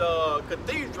 in these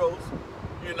cathedrals,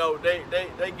 you know, they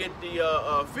get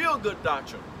the feel-good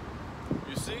doctrine,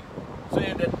 you see,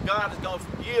 saying that God is going to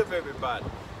forgive everybody.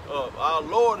 Our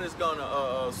Lord is going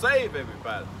to save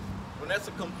everybody. When that's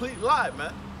a complete lie,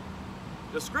 man.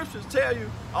 The scriptures tell you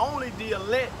only the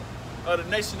elect of the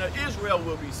nation of Israel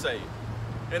will be saved.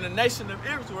 And the nation of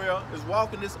Israel is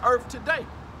walking this earth today,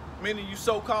 meaning you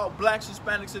so-called blacks,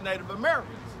 Hispanics, and Native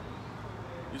Americans.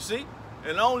 You see?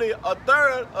 And only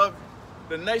 1/3 of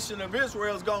the nation of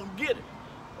Israel is going to get it,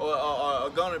 or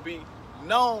going to be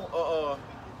known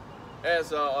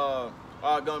as, are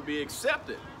going to be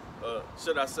accepted,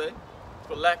 should I say,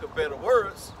 for lack of better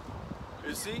words,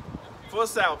 you see, for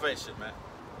salvation, man.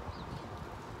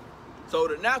 So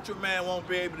the natural man won't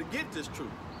be able to get this truth.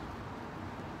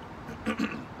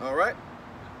 All right?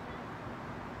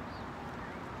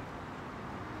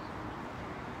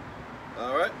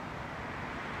 All right?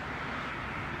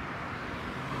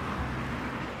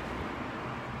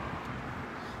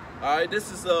 All right,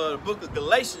 this is the book of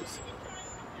Galatians,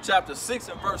 chapter 6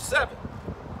 and verse 7.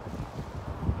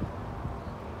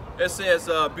 It says,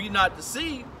 be not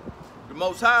deceived, the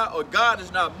Most High, or God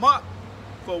is not mocked,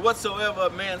 for whatsoever a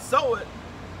man soweth,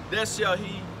 that shall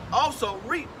he also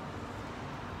reap.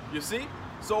 You see?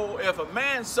 So if a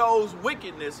man sows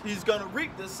wickedness, he's going to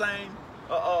reap the same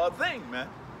thing, man.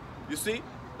 You see?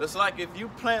 It's like if you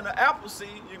plant an apple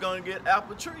seed, you're going to get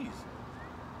apple trees.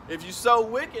 If you sow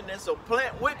wickedness or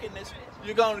plant wickedness,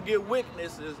 you're going to get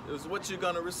wickedness is what you're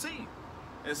going to receive.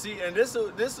 And see, and this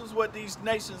is what these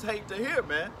nations hate to hear,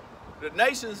 man. The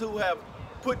nations who have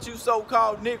put you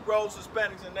so-called Negroes,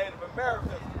 Hispanics, and Native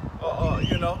Americans,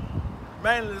 you know,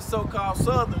 mainly the so-called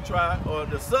Southern tribe, or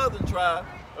the Southern tribe,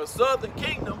 or Southern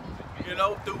Kingdom, you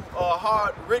know, through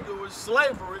hard, rigorous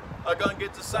slavery, are going to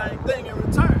get the same thing in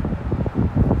return.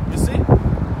 You see?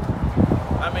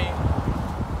 I mean,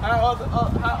 how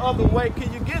other way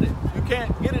can you get it? You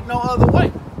can't get it no other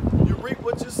way. You reap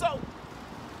what you sow.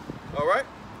 All right?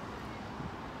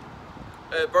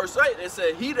 At verse 8, it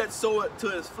said, he that soweth to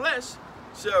his flesh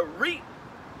shall reap.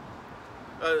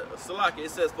 Salaki,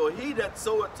 it says, for he that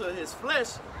soweth to his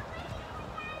flesh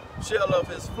shall of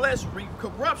his flesh reap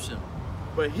corruption.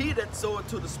 But he that soweth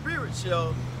to the Spirit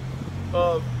shall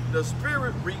of the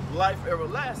Spirit reap life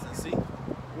everlasting. See,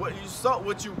 what you sow,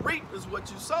 what you reap is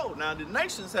what you sow. Now the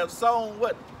nations have sown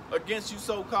what against you,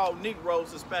 so-called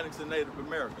Negroes, Hispanics, and Native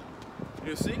Americans.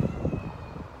 You see,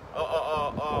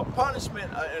 punishment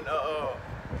and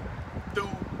through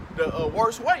the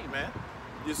worst way, man.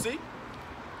 You see.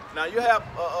 Now you have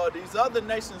these other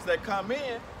nations that come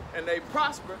in and they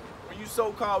prosper. When you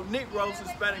so-called Negroes,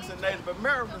 Hispanics, and Native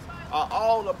Americans are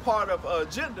all a part of an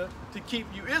agenda to keep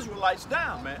you Israelites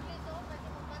down, man.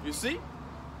 You see?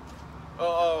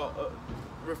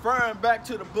 Referring back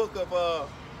to the book of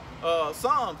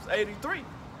Psalms 83,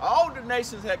 all the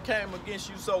nations that came against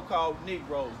you so-called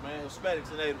Negroes, man, Hispanics,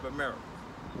 and Native Americans.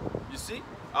 You see?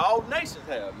 All nations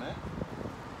have, man.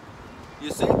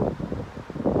 You see?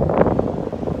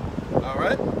 All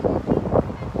right?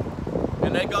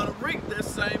 And they're going to reap this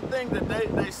same thing that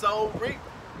they sowed, reap.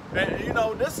 And, you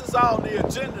know, this is all the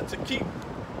agenda to keep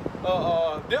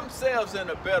themselves in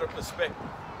a better perspective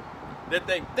that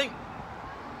they think.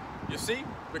 You see?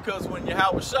 Because when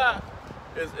Yahushua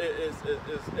is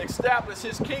established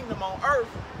his kingdom on earth,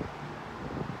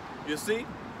 you see,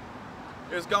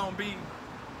 it's going to be,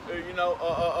 you know,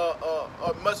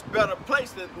 a much better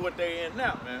place than what they're in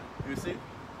now, man. You see?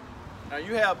 Now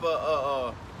you have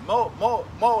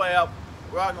Moab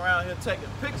walking around here taking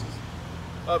pictures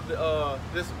of the,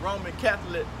 this Roman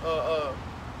Catholic,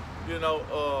 you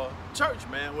know, church,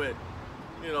 man, with,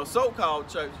 you know, so-called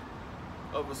church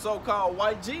of a so-called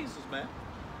white Jesus, man.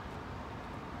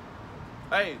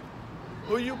 Hey,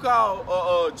 who you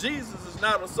call Jesus is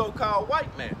not a so-called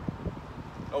white man,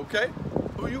 okay?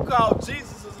 Who you call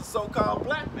Jesus is a so-called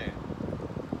black man.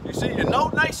 You see, and no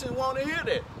nation want to hear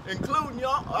that, including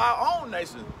our own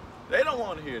nation. They don't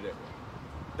want to hear that.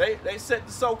 They set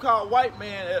the so-called white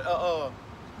man at,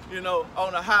 you know,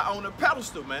 on a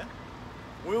pedestal, man.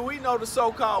 When we know the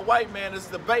so-called white man is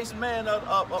the base man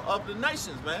of the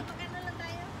nations, man.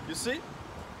 You see,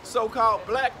 so-called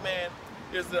black man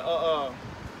is the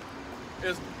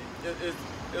is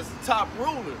the top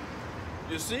ruler.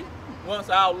 You see, once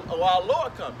our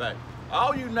Lord come back,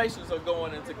 all you nations are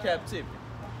going into captivity.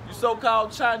 You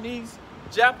so-called Chinese,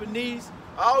 Japanese,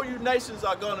 all you nations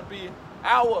are going to be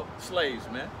our slaves,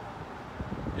 man.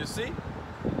 You see?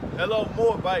 That little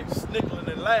Moabite snickling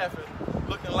and laughing,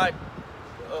 looking like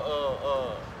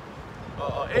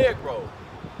egg roll.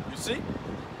 You see?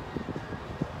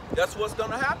 That's what's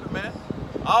going to happen, man.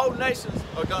 All nations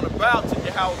are going to bow to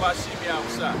Yahweh Shimi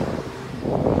outside.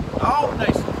 All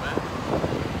nations, man.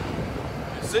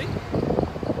 You see?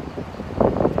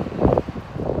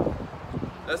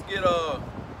 Let's get the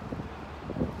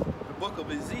book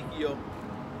of Ezekiel,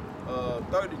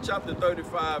 chapter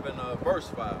 35 and verse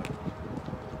 5.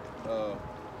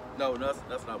 No, that's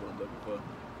not what I'm looking for.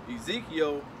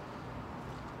 Ezekiel,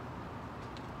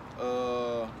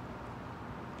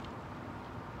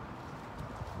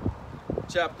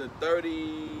 chapter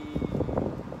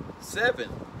 37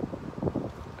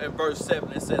 and verse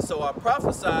 7. It says, "So I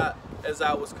prophesied as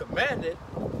I was commanded,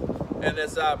 and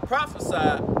as I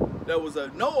prophesied, there was a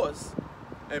noise,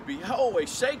 and behold, a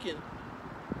shaking,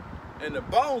 and the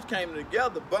bones came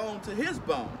together, bone to his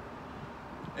bone.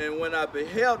 And when I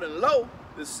beheld, and lo,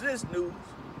 the sinews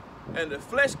and the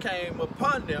flesh came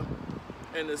upon them,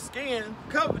 and the skin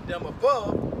covered them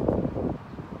above,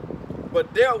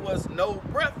 but there was no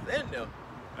breath in them."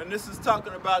 And this is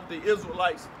talking about the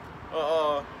Israelites,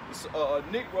 a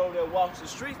Negro that walks the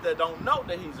streets that don't know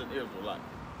that he's an Israelite.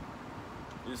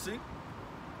 You see?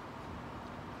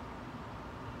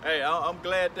 Hey, I'm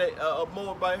glad that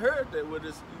Moabite heard that with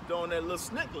this doing that little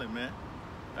snickling, man.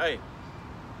 Hey,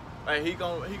 he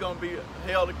gonna be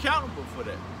held accountable for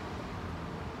that.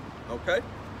 Okay.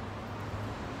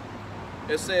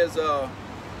 It says,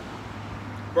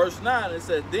 verse 9. It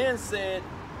says, "Then said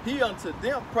he unto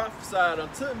them, prophesied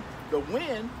unto the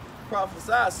wind,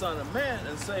 prophesy, son of man,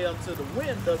 and say unto the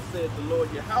wind, thus said the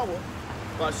Lord Yahweh,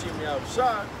 Bashim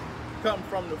Yahushua, come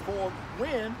from the fourth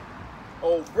wind,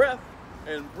 O breath,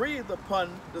 and breathe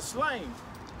upon the slain,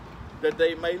 that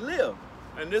they may live."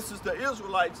 And this is the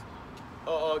Israelites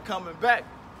coming back,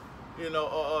 you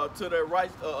know, to their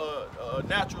right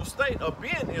natural state of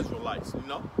being Israelites, you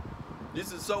know.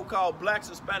 This is so-called blacks,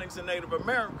 Hispanics, and Native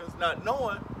Americans not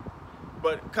knowing,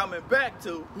 but coming back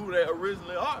to who they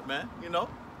originally are, man, you know.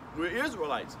 We're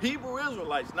Israelites, Hebrew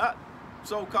Israelites, not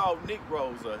so-called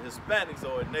Negroes or Hispanics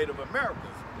or Native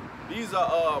Americans. These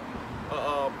are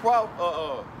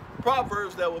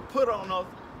proverbs that were put on us,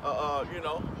 you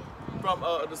know, from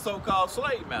the so-called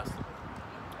slave master.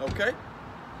 Okay?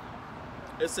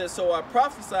 It says, "So I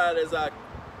prophesied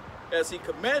as he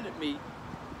commanded me,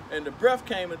 And the breath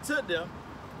came into them,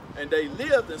 and they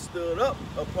lived and stood up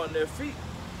upon their feet,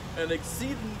 an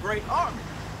exceeding great army.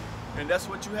 And that's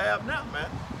what you have now, man.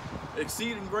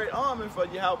 Exceeding great army for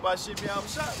Yahweh Bashim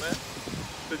Yahushua, man.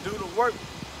 To do the work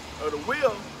of the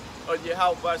will of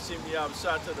Yahweh Bashim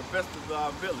Yahushua to the best of our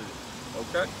ability.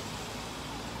 Okay?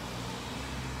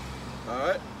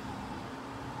 Alright?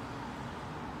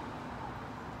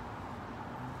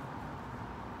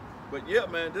 But yeah,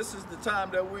 man, this is the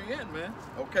time that we're in, man.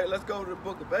 Okay, let's go to the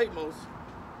book of Amos.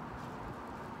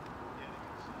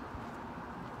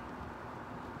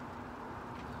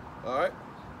 All right.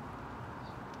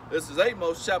 This is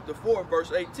Amos chapter 4,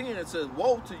 verse 18. It says,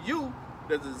 woe to you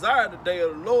that desire the day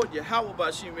of the Lord, Yahweh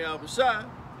Bashim Yahushua.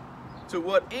 To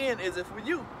what end is it for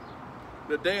you?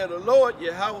 The day of the Lord,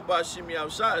 Yahweh Bashim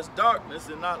Yahushua, is darkness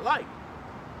and not light.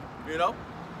 You know?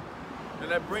 And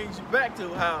that brings you back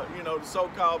to how, you know, the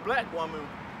so-called black woman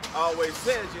always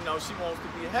says, you know, she wants to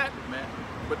be happy, man.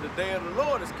 But the day of the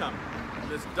Lord is coming.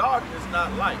 And it's darkness,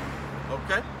 not light.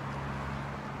 Okay?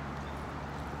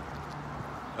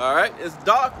 All right? It's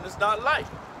darkness, not light.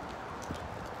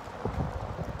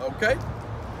 Okay?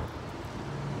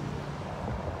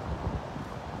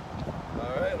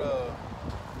 All right,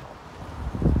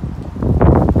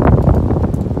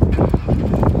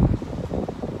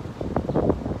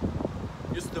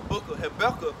 it's the book of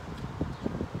Habakkuk,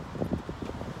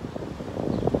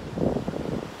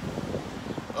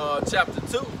 chapter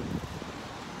 2.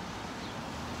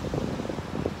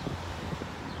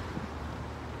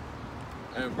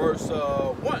 And verse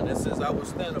 1, it says, I will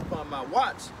stand upon my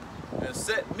watch and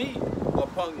set me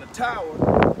upon the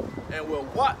tower and will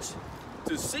watch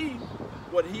to see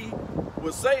what he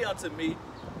will say unto me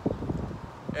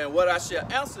and what I shall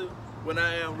answer when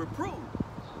I am reproved.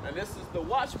 And this is the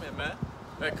watchman, man,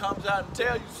 that comes out and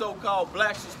tell you so-called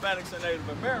blacks, Hispanics, and Native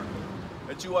Americans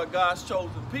that you are God's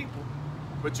chosen people,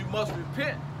 but you must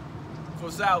repent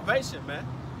for salvation, man,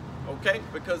 okay?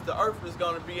 Because the earth is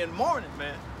going to be in mourning,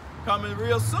 man, coming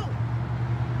real soon,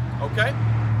 okay?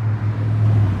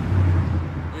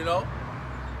 You know,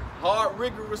 hard,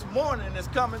 rigorous mourning is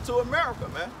coming to America,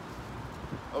 man,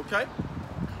 okay?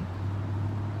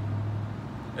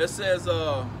 It says,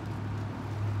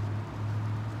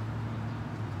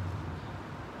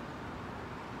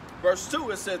 verse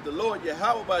 2, it says, the Lord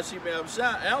Yahweh Bashim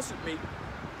Yahushua answered me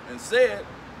and said,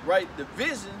 write the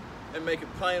vision and make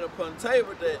it plain upon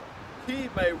table that he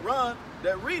may run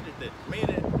that readeth it.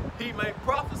 Meaning he may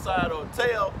prophesy or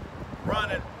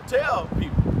run and tell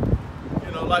people.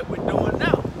 You know, like we're doing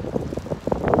now.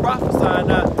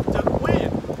 Prophesying out to the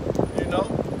wind, you know.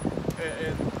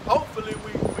 And hopefully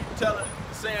we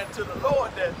saying to the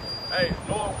Lord that, hey,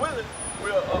 Lord willing,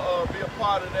 we'll be a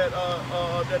part of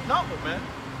that number, man.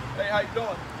 Hey, how you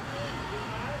doing?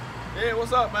 Yeah,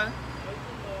 what's up, man?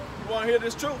 You want to hear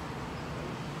this truth?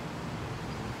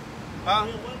 Huh?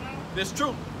 This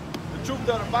truth. The truth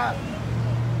of the Bible.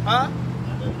 Huh?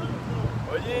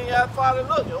 Well, you ain't got far to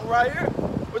look. I'm right here.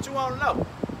 What you want to know?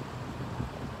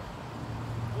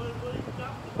 What are you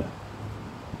talking about?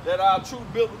 That our true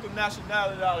biblical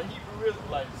nationality are the Hebrew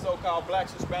Israelites, so-called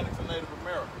blacks, Hispanics, and Native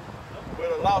Americans. We're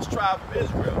the lost tribe of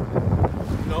Israel.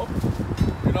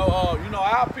 You know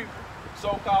our people,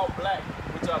 so-called black,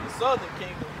 which are the Southern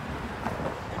Kingdom.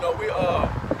 You know, we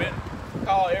been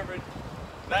called every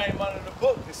name under the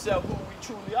book except who we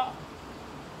truly are,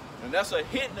 and that's a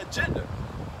hidden agenda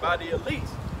by the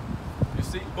elites. You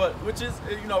see, but which is,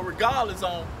 you know, regardless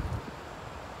on,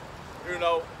 you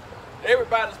know,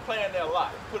 everybody's playing their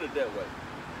lot. Put it that way.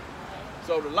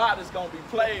 So the lot is going to be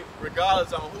played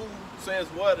regardless on who says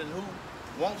what and who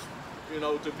wants, you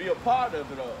know, to be a part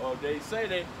of it. Or they say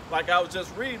they, like I was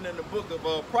just reading in the book of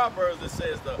Proverbs, it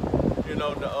says the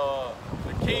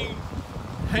king's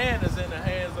hand is in the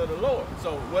hands of the Lord.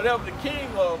 So whatever the king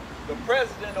or the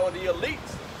president or the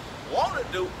elites want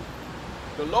to do,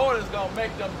 the Lord is going to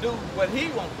make them do what he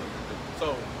wants them to do.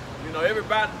 So, you know,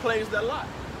 everybody plays their lot,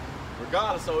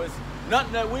 regardless. So it's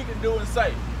nothing that we can do and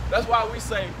say. That's why we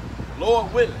say,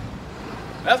 Lord willing.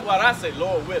 That's what I say,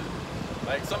 Lord willing.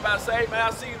 Like somebody say, man,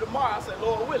 I'll see you tomorrow. I say,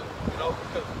 Lord willing, you know,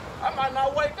 because I might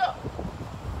not wake up.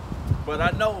 But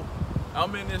I know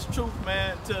I'm in this truth,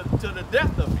 man, to the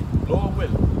death of me, Lord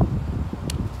willing.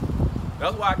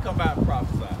 That's why I come out and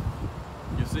prophesy.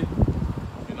 You see?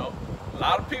 You know, a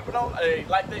lot of people don't,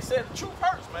 like they said, the truth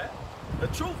hurts, man. The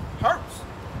truth hurts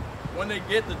when they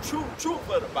get the truth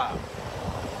of the Bible.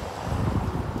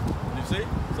 You see?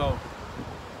 So,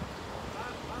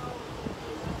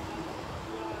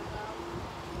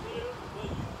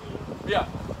 yeah.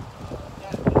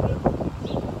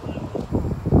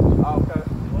 Okay.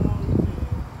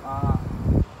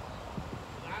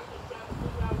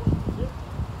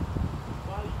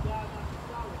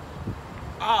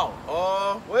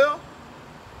 Oh, well,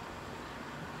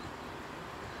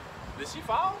 did she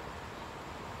fall?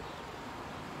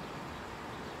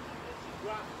 She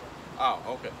dropped it. Oh,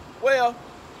 okay. Well,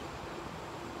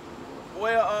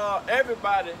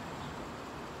 everybody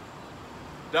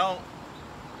don't.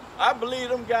 I believe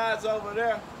them guys over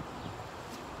there.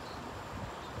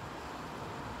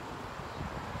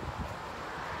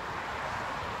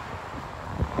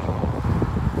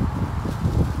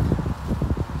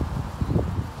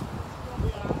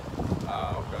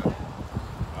 Oh, okay.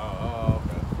 Oh,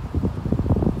 okay.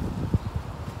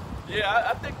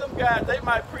 Yeah, I think them guys, they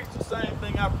might preach the same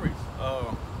thing I preach.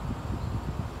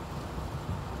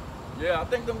 Yeah, I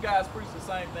think them guys preach the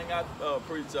same thing I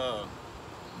preach.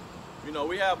 You know,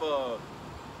 we have the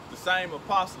same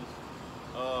apostles,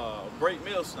 Great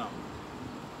Millstone.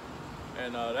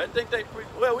 And I think they preach,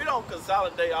 well, we don't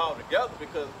consolidate all together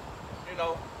because, you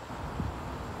know,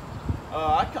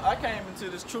 I came into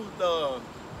this truth or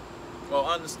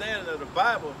understanding of the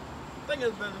Bible, I think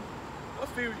it's been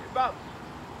about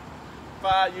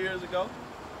 5 years ago.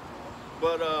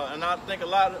 But, and I think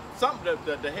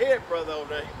the head brother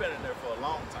over there, he's been in there for a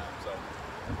long time, so.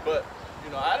 But, you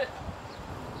know, I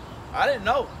didn't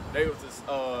know they was this,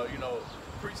 you know,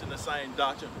 preaching the same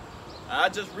doctrine. And I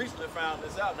just recently found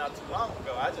this out not too long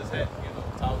ago. I just had, you know,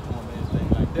 talked to them and everything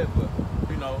like that. But,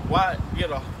 you know, why get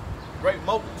a great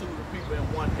multitude of people in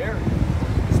one area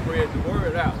to spread the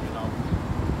word out, you know?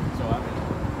 So, I mean,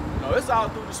 you know, it's all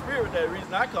through the Spirit that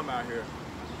reason I come out here.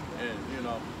 And, you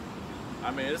know, I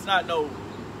mean, it's not no,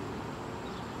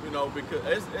 you know, because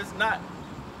it's not,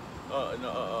 I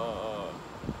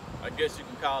guess you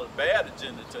can call it bad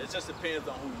agenda. It just depends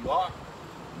on who you are,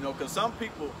 you know, because some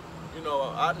people, you know,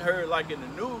 I heard like in the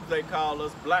news they call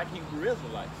us Black Hebrew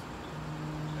Israelites,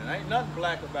 and ain't nothing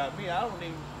black about me. I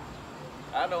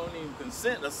don't even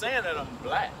consent to saying that I'm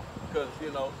black, because you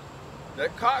know,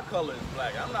 that car color is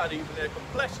black. I'm not even their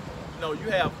complexion. You know, you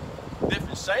have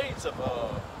different shades of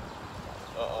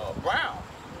brown,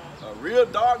 a real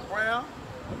dark brown,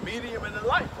 a medium, and a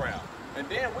light brown. And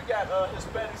then we got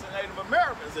Hispanics and Native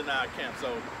Americans in our camp. So,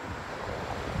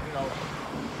 you know,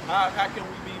 how can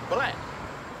we be black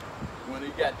when we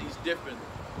got these different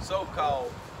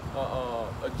so-called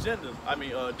agendas? I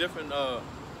mean, different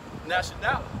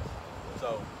nationalities.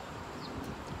 So,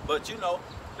 but you know,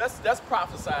 that's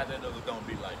prophesied that it was gonna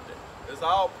be like that. It's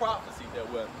all prophecy that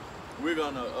we're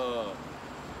gonna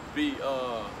be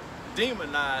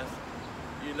demonized,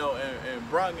 you know, and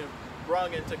brung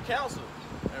into council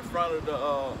in front of the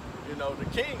you know, the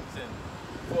kings, and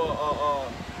for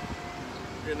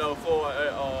you know, for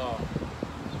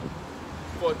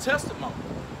a testimony,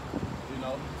 you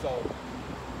know. So,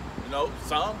 you know,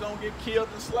 some gonna get killed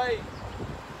and slaved,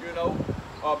 you know,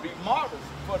 or be martyrs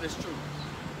for this truth,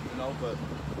 you know. But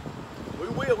we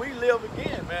live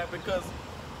again, man, because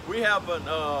we have an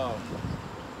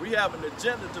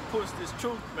agenda to push this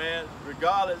truth, man,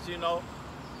 regardless, you know,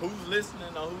 who's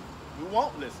listening or who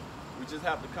won't listen. We just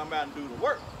have to come out and do the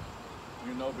work,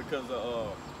 you know, because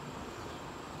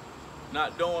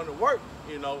not doing the work,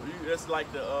 you know, it's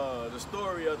like the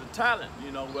story of the talent,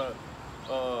 you know, where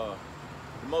the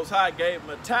Most High gave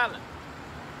them a talent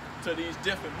to these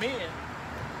different men,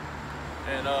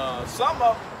 and some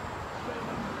of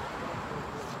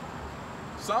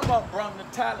them brought the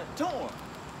talent to them.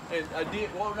 And I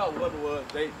did, well, no, what it was,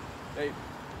 they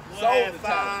sold the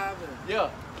talent. Yeah,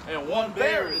 and one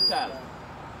buried the talent,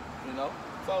 you know.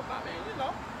 So, I mean, you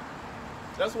know,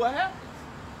 that's what happens,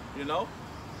 you know.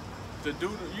 To do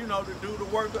the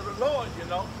work of the Lord, you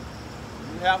know,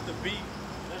 you have to be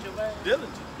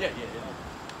diligent. Yeah, it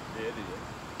is.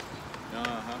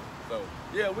 So,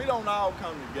 yeah, we don't all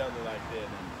come together like that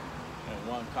in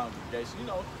one congregation. You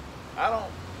know, I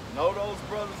don't know those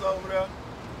brothers over there,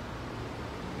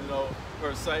 you know,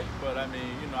 per se, but I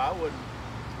mean, you know,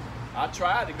 I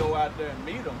tried to go out there and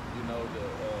meet them, you know, to, you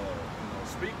know,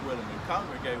 speak with them and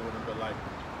congregate with them, but like,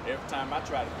 every time I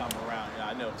try to come around, you know,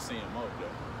 I never see him over there.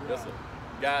 There's a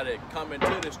guy that come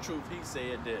into this truth, he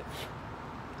said that,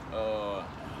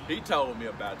 he told me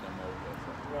about them over there.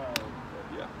 So,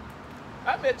 yeah.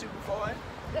 I met you before, eh?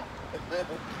 Yeah.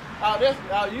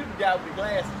 You the guy with the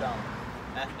glasses on.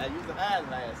 You was hiding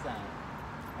last time.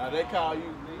 They call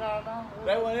you. No.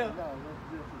 They went in. No,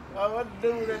 Oh, what the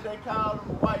dude that they called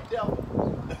him White Devil?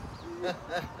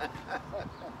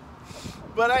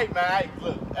 But hey, man,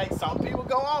 look, hey, some people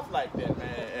go off like that,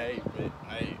 man. Hey,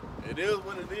 it is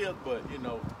what it is. But you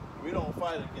know, we don't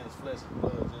fight against flesh and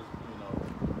blood, just you know,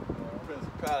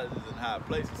 principalities and high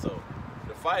places. So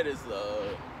the fight is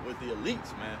with the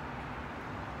elites, man,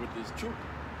 with this truth,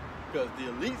 because the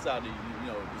elites are the, you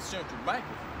know, the central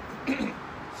bankers.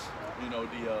 you know,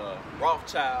 the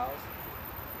Rothschilds.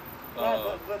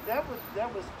 Right, but that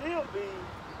would still be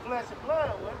flesh and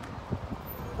blood, wouldn't it?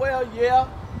 Well, yeah,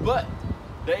 but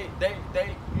they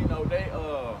you know, they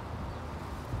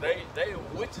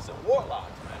witches and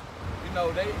warlocks, man. You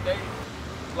know, they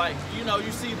like, you know,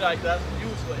 you see like that's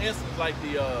used for instance like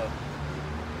the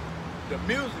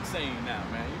music scene now,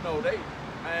 man. You know, they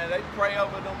pray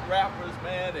over them rappers,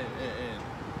 man,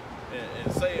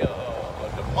 and say a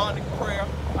demonic prayer.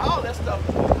 All that stuff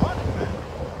is demonic, man.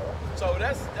 So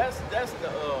that's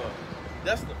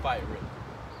the fight, really.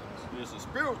 It's a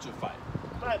spiritual fight.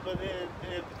 Right, but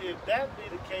if that be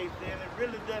the case, then it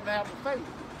really doesn't have a faith.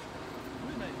 What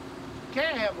do you mean?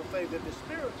 Can't have a faith if it's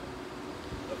spiritual.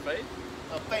 A faith?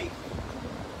 A faith.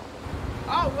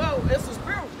 Oh, well, it's a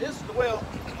spiritual. Well,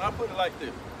 I put it like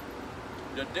this.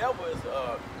 The devil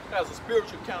has a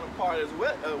spiritual counterpart as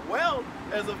well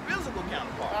as a physical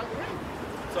counterpart. I agree.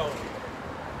 So,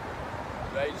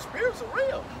 the spirits are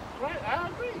real. Right, I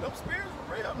agree. Them spirits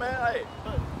are real, man. Hey.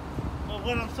 But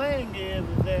what I'm saying is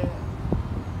that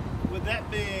with that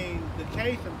being the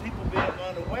case and people being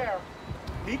unaware,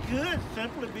 he could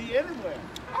simply be anywhere.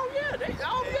 Oh, yeah.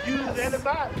 Use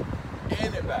anybody.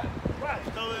 Anybody. Right,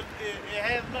 so it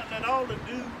has nothing at all to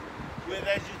do with,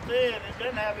 as you said, it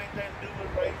doesn't have anything to do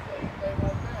with race or anything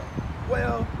like that.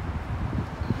 Well,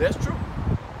 that's true.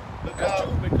 That's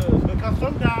true because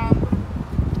sometimes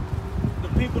the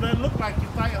people that look like you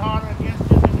fight harder against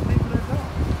you than the people that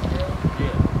don't.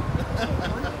 Yeah.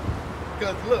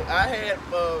 Because look, I had,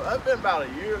 it's been about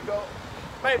a year ago,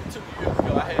 maybe 2 years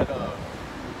ago, I had a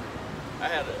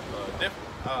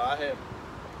different,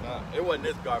 it wasn't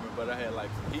this garment, but I had like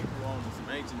some Hebrew on, some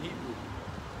ancient Hebrew.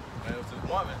 And it was this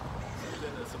woman, she was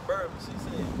in the suburban, she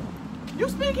said, "You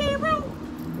speak Hebrew?"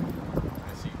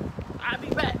 And I'll be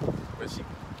back. But she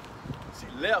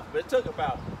left, but it took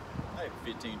about like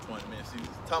 15, 20 minutes. She was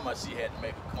talking about she had to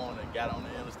make a corner and got on the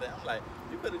interstate. I'm like,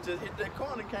 you better just hit that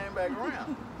corner and came back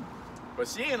around. But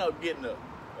she ended up getting a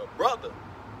brother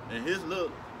and his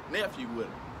little nephew with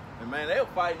her. And man, they were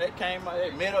fighting, they came out,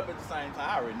 they met up at the same time.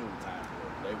 I already knew the time for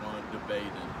it. They wanted to debate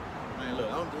and man, look,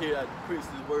 I'm here to preach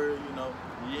this word, you know.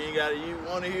 You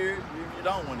want to hear it, you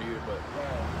don't want to hear it, but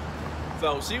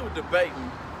so she was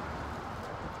debating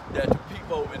that the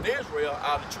people in Israel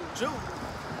are the true Jews.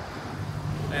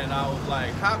 And I was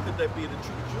like, how could they be the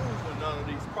true Jews when none of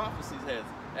these prophecies has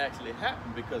actually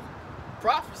happened? Because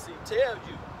prophecy tells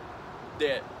you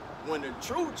that when the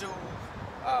true Jews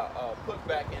are put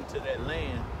back into that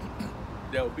land,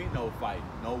 there will be no fight,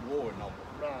 no war, no more.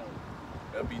 Right.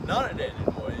 There'll be none of that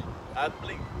anymore. And I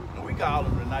believe we call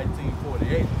them the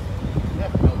 1948,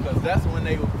 because that's when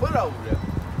they were put over there.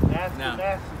 That's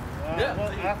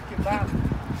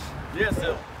Yes,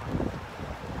 sir.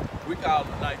 We call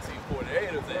them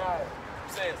 1948ers. Right.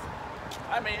 Since,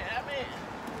 I mean,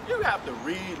 you have to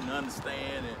read and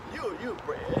understand, and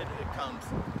it comes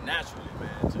naturally,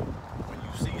 man. When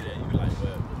you see that, you're like,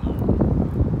 well,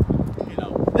 you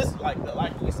know, this is like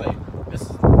we say, this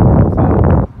is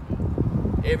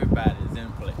everybody is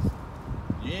in place.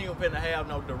 You ain't gonna have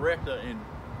no director in,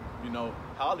 you know,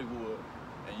 Hollywood,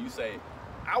 and you say,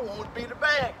 I want to be the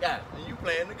bad guy, and you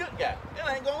playing the good guy. It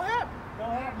ain't gonna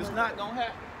happen. It's not gonna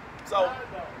happen. So,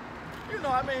 you know,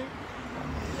 I mean,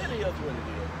 it is what it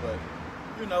is. But,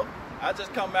 you know, I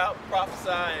just come out, prophesy,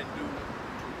 and do,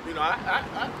 you know, I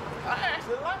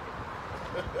actually like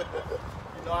it.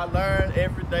 You know, I learn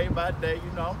every day by day.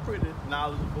 You know, I'm pretty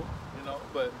knowledgeable, you know,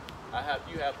 but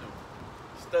you have to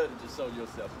study to show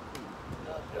yourself approved.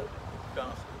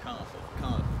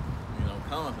 Constant. You know,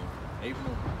 constant. Even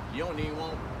though you don't even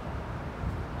want,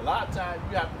 a lot of times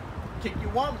you have to kick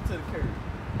your woman to the curb.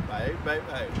 Like, hey, baby,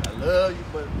 hey, I love you,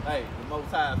 but hey, the Most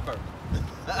High is first.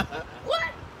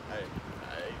 What? Hey,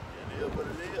 it is what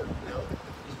it is. You know?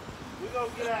 We're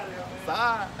going to get out of here, man.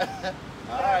 Sorry.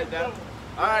 All right, now.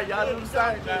 All right, y'all do the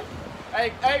same, man.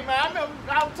 Hey, man, I remember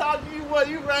I was talking to you when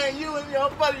you and your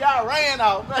buddy, y'all ran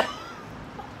off, man.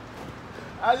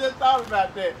 I just thought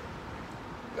about that.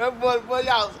 But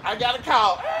y'all, I got a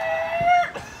call.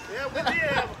 Yeah, we did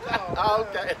have a call.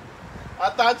 Okay. I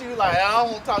thought you was like, I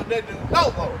don't want to talk to that dude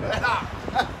no more.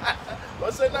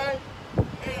 What's her name?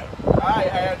 Yeah. All right,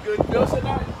 had good. What's her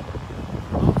name?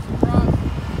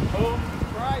 Who?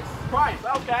 Price.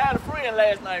 Okay, I had a friend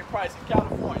last night, Price, in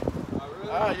California. Oh,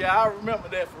 really? Yeah, I remember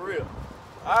that for real.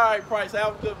 All right, Price,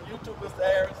 have a good one. You too, Mr.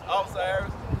 Harris, Officer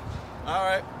Harris.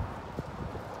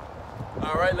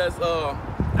 All right, let's go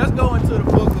into the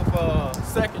book of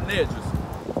 2nd Esdras.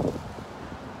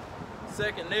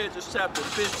 2nd Esdras chapter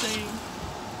 15.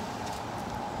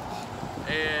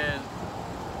 And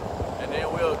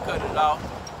then we'll cut it off.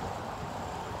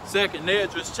 2nd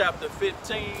Esdras chapter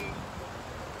 15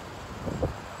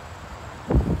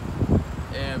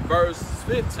 and verse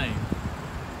 15.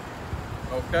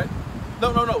 Okay?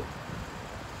 No.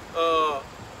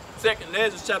 2nd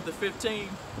Esdras chapter 15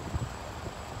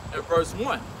 and verse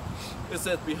 1. It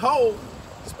says, behold,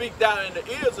 speak thou in the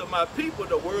ears of my people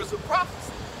the words of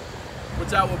prophecy,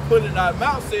 which I will put in thy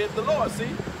mouth, saith the Lord. See?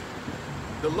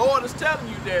 The Lord is telling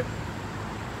you that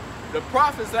the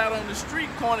prophets out on the street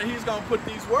corner, he's going to put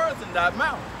these words in thy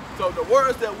mouth. So the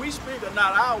words that we speak are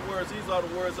not our words. These are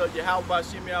the words of Yahweh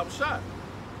Bashim Yahushua.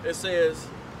 It says,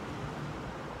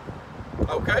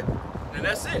 okay, and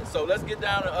that's it. So let's get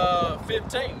down to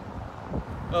 15.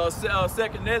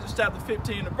 2nd Esdras chapter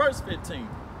 15 and verse 15.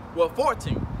 Well,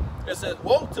 14. It says,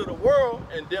 woe to the world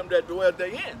and them that dwell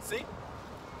therein. See?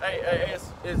 Hey,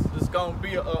 it's going to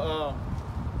be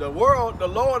the world, the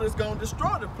Lord is going to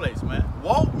destroy the place, man.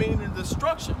 Woe meaning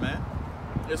destruction, man.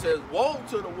 It says, woe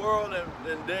to the world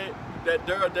and they that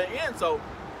dwell therein. So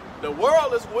the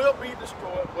world will be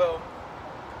destroyed. Well,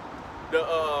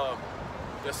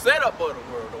 the setup of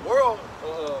the world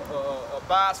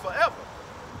abides forever.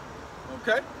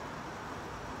 Okay?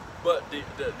 But the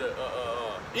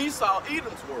Esau,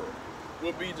 Edom's world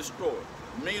will be destroyed.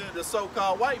 Meaning the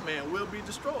so-called white man will be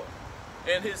destroyed.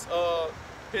 And his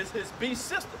beast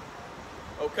system.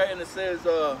 Okay, and it says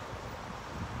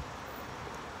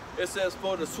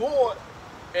for the sword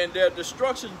and their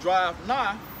destruction drive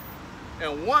nigh,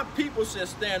 and one people shall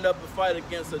stand up and fight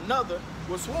against another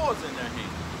with swords in their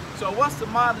hand. So what's the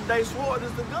modern day sword?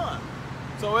 Is the gun.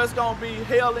 So it's gonna be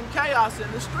hell and chaos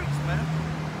in the streets, man.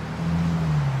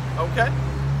 Okay?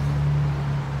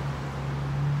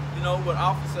 You know, with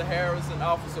Officer Harris and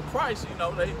Officer Price, you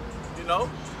know, they,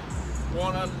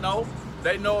 want to know.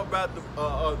 They know about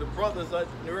the brothers at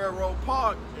the Railroad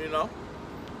Park, you know,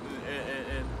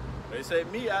 and they say,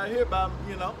 me out here about,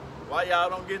 why y'all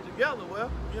don't get together?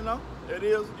 Well, it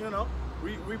is,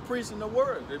 we preaching the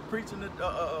word. They're preaching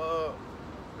the,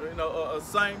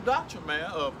 same doctrine, man,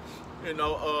 of,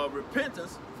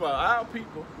 repentance for our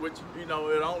people, which,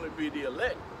 it'll only be the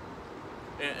elect,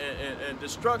 and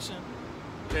destruction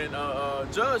and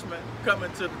judgment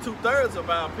coming to the 2/3 of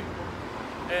our people,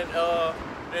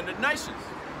 and the nations,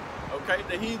 okay,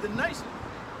 the heathen nations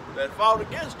that fought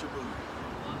against Jerusalem.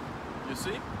 You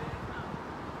see,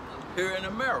 here in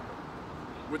America,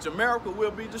 which America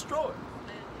will be destroyed.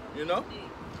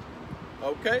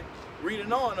 Okay,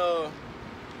 reading on.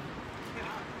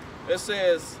 It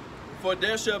says, for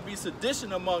there shall be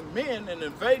sedition among men, and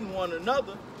invading one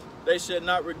another, they shall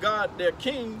not regard their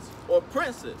kings or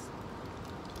princes.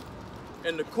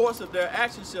 And the course of their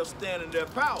actions shall stand in their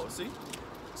power. See,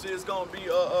 it's going to be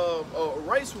a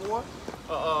race war,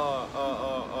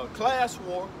 a class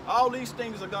war. All these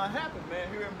things are going to happen, man,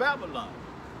 here in Babylon.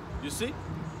 You see,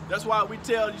 that's why we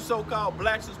tell you so-called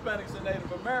blacks, Hispanics, and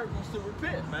Native Americans to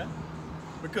repent, man,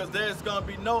 because there's going to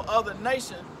be no other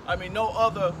nation. No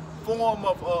other form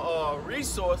of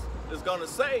resource is going to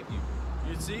save you.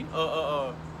 You see,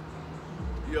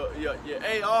 your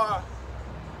AR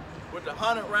with the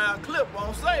 100-round clip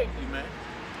won't save you, man.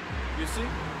 You see,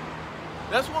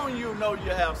 that's when you know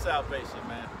you have salvation,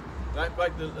 man. Like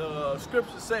the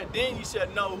scripture said, then you shall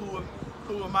know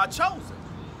who am I chosen.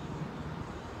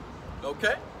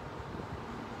 Okay.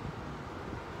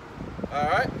 All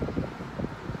right.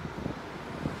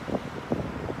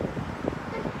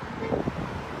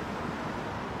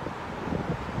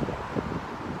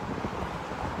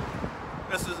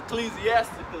 This is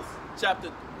Ecclesiastes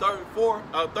chapter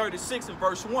 36 and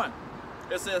verse 1.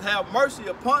 It says, have mercy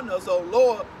upon us, O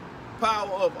Lord,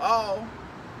 power of all,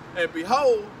 and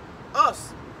behold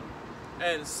us,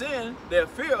 and send their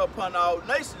fear upon all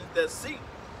nations that seek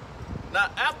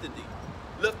not after thee.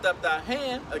 Lift up thy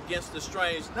hand against the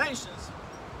strange nations,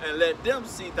 and let them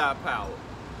see thy power.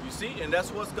 You see, and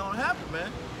that's what's going to happen,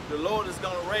 man. The Lord is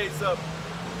going to raise up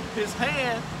his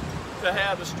hand to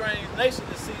have the strange nation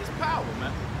to see his power,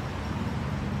 man.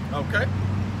 Okay?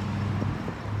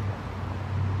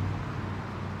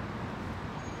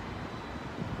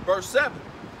 Verse 7,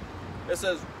 it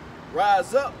says,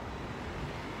 rise up,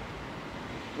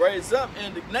 raise up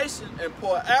indignation, and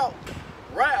pour out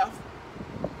wrath,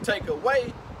 take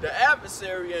away the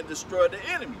adversary and destroy the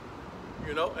enemy.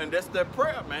 And that's the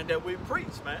prayer, man, that we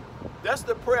preach, man. That's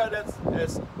the prayer that's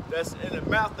in the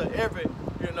mouth of every,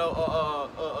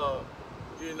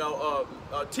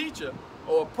 a teacher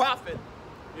or a prophet,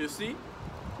 you see,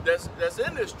 that's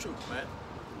in this truth, man.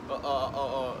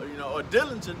 A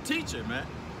diligent teacher, man.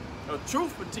 A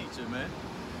truthful teacher, man.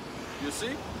 You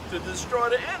see, to destroy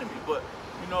the enemy. But,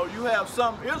 you have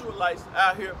some Israelites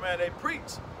out here, man, they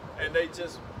preach, and they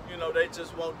just, You know, they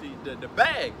just want the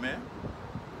bag, man.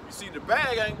 You see, the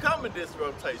bag ain't coming this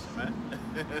rotation, man.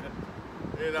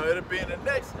 You know, it'll be in the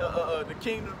next, the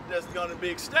kingdom that's going to be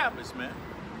established, man.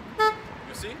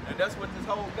 You see? And that's what this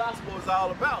whole gospel is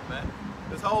all about, man.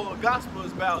 This whole gospel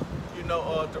is about, you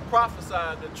know, to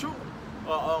prophesy the truth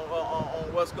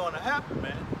on what's going to happen,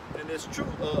 man. And this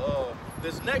truth,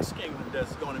 this next kingdom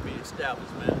that's going to be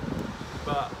established, man,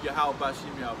 by Yahweh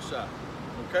Bashim Yahushua.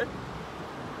 Okay?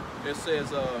 It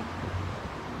says,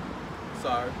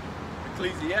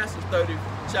 Ecclesiastes 30,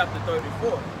 chapter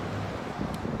 34.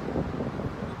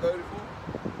 34?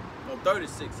 No,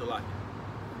 36, I like it.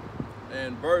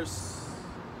 And verse,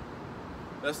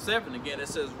 that's 7 again. It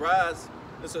says,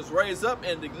 raise up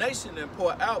indignation and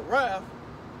pour out wrath,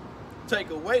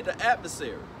 take away the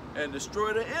adversary and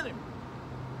destroy the enemy.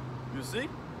 You see?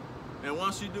 And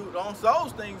once you do, once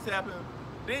those things happen,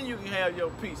 then you can have your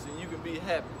peace and you can be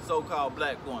happy, so-called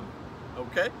black woman.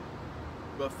 Okay?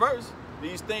 But first,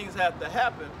 these things have to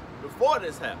happen before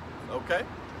this happens. Okay?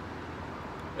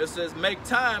 It says, make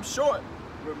time short,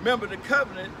 remember the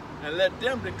covenant, and let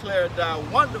them declare thy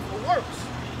wonderful works.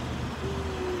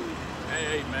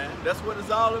 Hey, man, that's what it's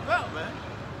all about, man.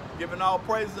 Giving all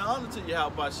praise and honor to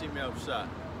Yahweh Bashim Yahushua.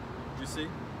 You see?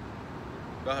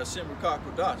 Bahashim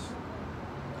Rakakodash.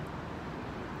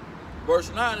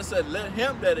 Verse 9, it said, let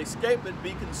him that escapeth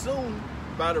be consumed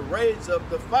by the rage of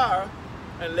the fire,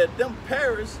 and let them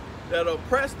perish that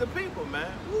oppress the people,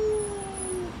 man.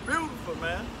 Woo, beautiful,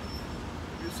 man.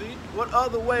 You see? What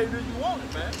other way do you want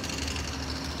it, man?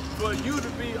 For you to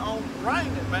be on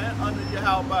reigning, man, under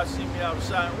Yahweh Bashim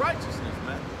Yahushua in righteousness,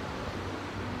 man.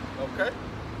 Okay?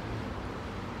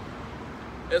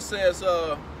 It says,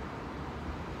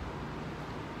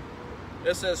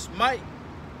 smite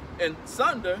and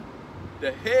sunder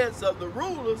the heads of the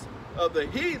rulers of the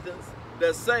heathens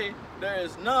that say there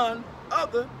is none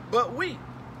other but we.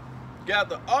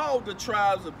 Gather all the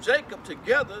tribes of Jacob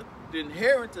together, the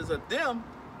inheritance of them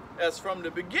as from the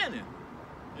beginning.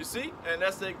 You see? And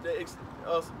that's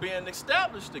us being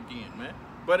established again, man.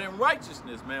 But in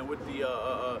righteousness, man, with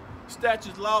the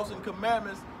statutes, laws, and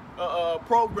commandments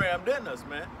programmed in us,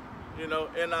 man. You know,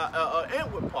 in our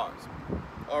inward parts.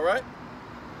 All right?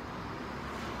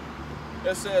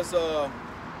 It says, O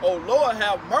Lord,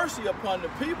 have mercy upon the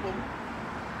people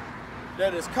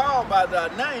that is called by thy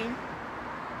name.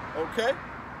 Okay?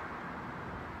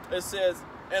 It says,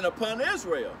 and upon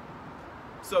Israel.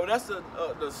 So that's the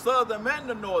southern and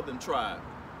the northern tribe.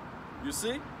 You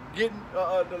see? Getting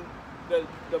the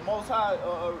Most High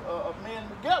of men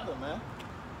together, man.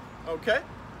 Okay?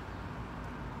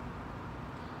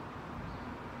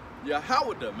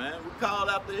 Yahweh, man. We call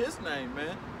after his name,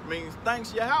 man. Means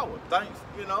thanks Yahweh. Thanks,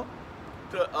 you know,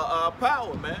 to our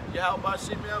power, man. Yahweh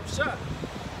Bashim Yahushua.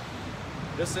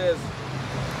 It says,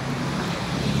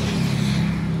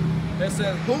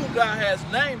 whom thou hast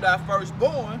named thy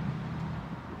firstborn,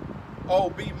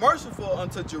 oh, be merciful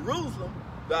unto Jerusalem,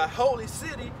 thy holy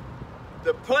city,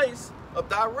 the place of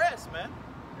thy rest, man.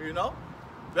 You know?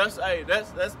 That's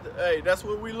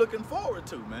what we're looking forward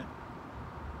to, man.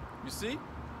 You see?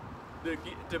 To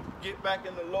get back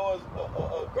in the Lord's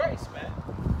grace, man.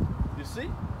 You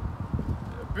see?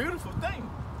 A beautiful thing.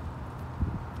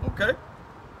 Okay?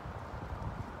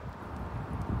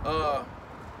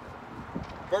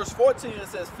 Verse 14, it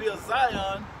says, fill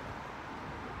Zion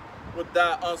with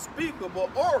thy unspeakable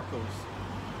oracles,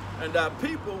 and thy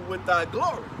people with thy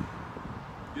glory.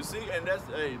 You see? And that's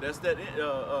the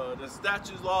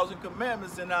statutes, laws, and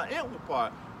commandments in our inward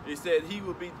part. He said he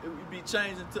would be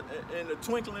changed in the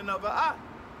twinkling of an eye,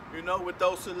 you know, with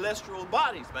those celestial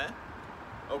bodies, man.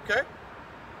 Okay?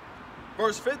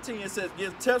 Verse 15, it says,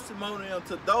 give testimony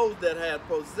unto those that have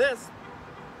possessed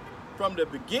from the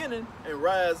beginning, and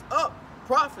rise up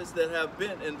prophets that have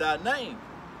been in thy name.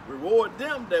 Reward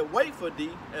them that wait for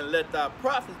thee, and let thy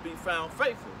prophets be found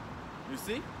faithful. You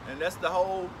see? And that's the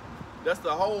whole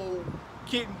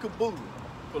kit and caboodle,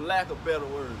 for lack of better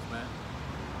words, man.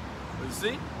 You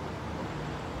see?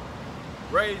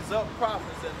 Raise up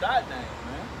prophets in thy name,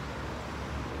 man.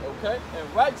 Okay?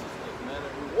 And righteousness, man.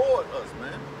 And reward us,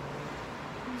 man.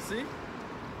 You see?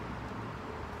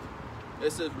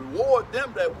 It says, reward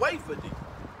them that wait for thee.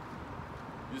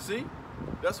 You see?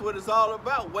 That's what it's all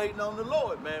about, waiting on the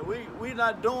Lord, man. We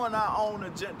not doing our own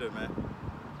agenda, man.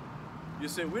 You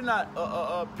see, we're not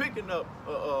picking up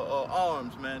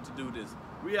arms, man, to do this.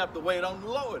 We have to wait on the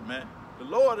Lord, man. The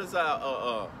Lord is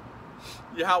our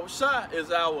Yahushua is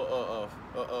our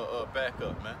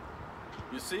backup, man.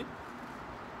 You see?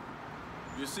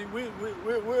 You see, we're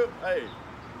hey,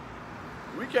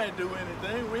 we can't do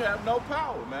anything. We have no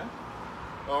power, man.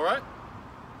 All right?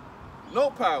 no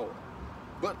power,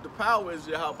 but the power is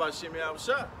Yahweh Shem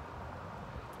Yahushua.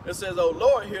 It says, O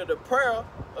Lord, hear the prayer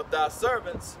of thy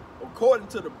servants according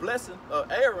to the blessing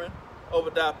of Aaron over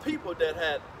thy people,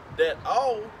 that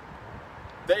all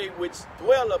they which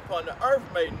dwell upon the earth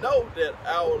may know that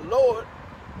our Lord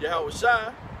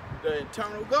Yahushua, the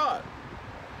eternal God,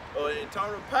 or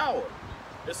eternal power.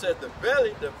 It says the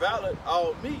belly devoureth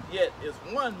all meat, yet is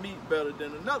one meat better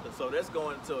than another. So that's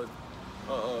going to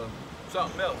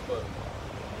something else, but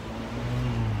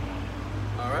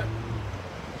all right.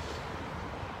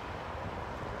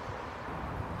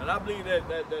 And I believe that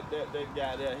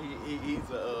guy there,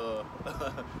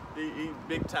 he's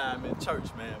big time in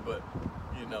church, man. But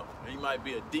you know, he might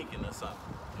be a deacon or something,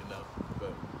 you know.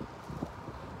 But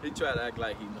he try to act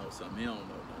like he knows something. He don't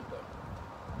know nothing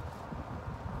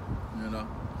though. You know.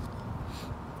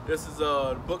 This is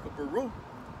the book of Baruch,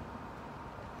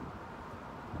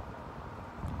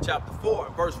 chapter 4,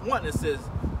 and verse 1. It says,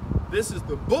 "This is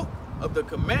the book of the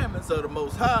commandments of the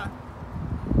Most High,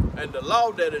 and the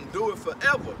law that endureth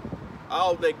forever.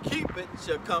 All that keep it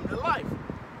shall come to life."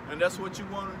 And that's what you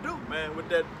want to do, man, with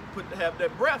that, have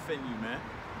that breath in you, man.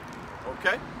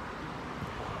 Okay?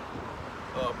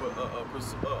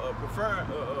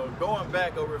 Going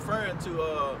back or referring to,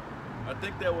 I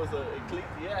think that was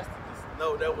Ecclesiastes.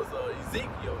 No, that was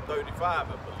Ezekiel 35, I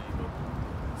believe.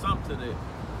 Something to that.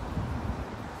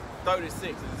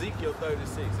 36, Ezekiel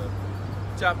 36,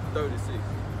 chapter 36.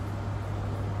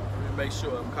 Let me make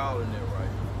sure I'm calling it right.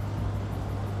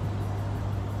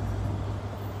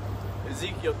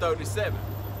 Ezekiel 37,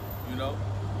 you know.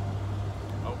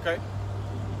 Okay.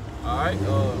 All right.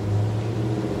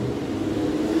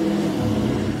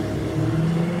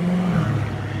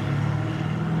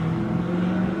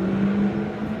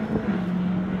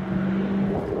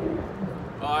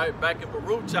 Back in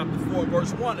Baruch chapter 4,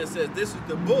 verse 1, it says, "This is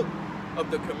the book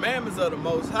of the commandments of the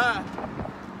Most High,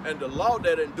 and the law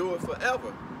that endureth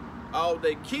forever. All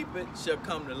that keep it shall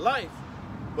come to life,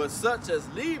 but such as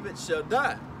leave it shall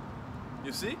die."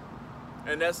 You see?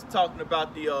 And that's talking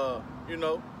about the, you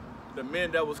know, the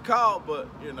men that was called, but,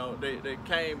 you know, they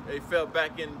fell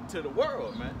back into the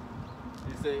world, man.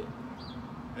 You see?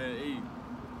 And he,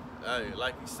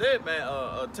 like he said, man,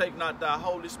 take not thy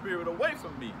Holy Spirit away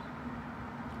from me.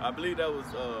 I believe that was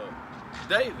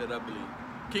David, I believe.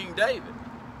 King David.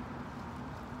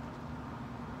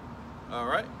 All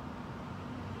right.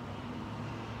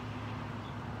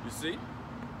 You see?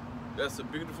 That's a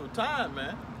beautiful time,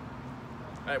 man.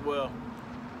 Hey, well,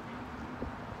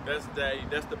 that's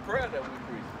the prayer that we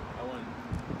preach.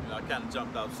 I kind of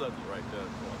jumped off subject right there.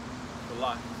 It's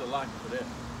a lot for that.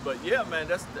 But yeah, man,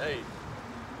 that's the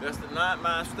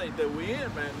mind state that we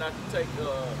in, man. Not to take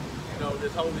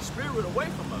this Holy Spirit away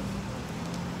from us.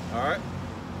 All right.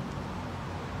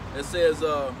 It says,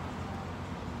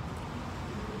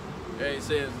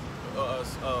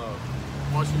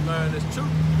 once you learn this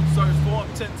truth, search for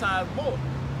him 10 times more.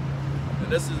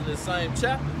 And this is in the same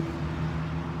chapter.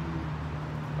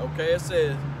 Okay, it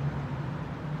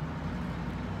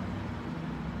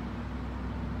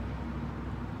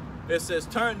says,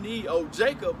 "Turn thee, O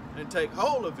Jacob, and take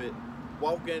hold of it.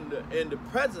 Walk in the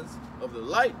presence of the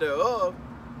light thereof,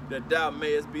 that thou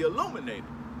mayest be illuminated."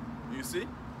 You see?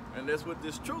 And that's what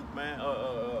this truth, man,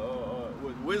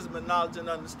 with wisdom and knowledge and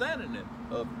understanding it.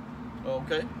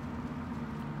 Okay?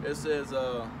 It says,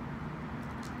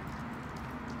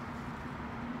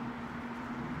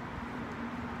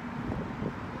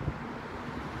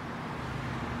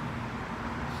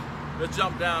 let's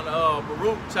jump down to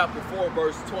Baruch chapter 4,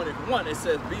 verse 21. It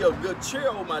says, "Be of good cheer,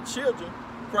 O my children,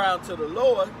 cry unto the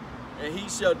Lord, and he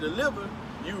shall deliver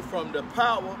you from the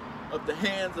power of the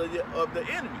hands of the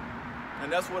enemy."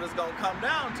 And that's what it's going to come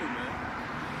down to, man.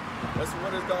 That's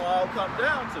what it's going to all come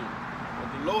down to.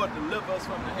 That the Lord deliver us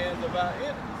from the hands of our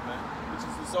enemies, man, which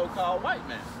is the so-called white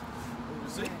man. You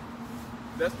see?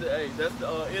 That's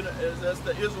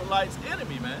the Israelites'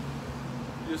 enemy, man.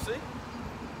 You see?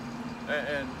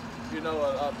 And you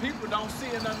know, people don't see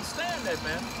and understand that,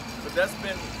 man. But that's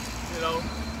been, you know,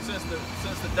 since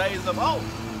the days of old.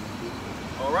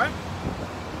 All right?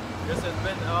 This has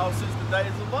been all since the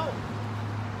days of old.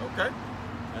 Okay?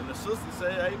 And the sister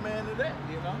said amen to that,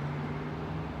 you know.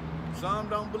 Some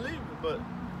don't believe it, but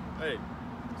hey,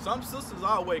 some sisters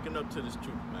are waking up to this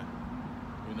truth, man.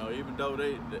 You know, even though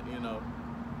they you know,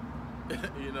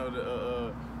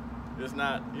 it's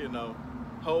not, you know,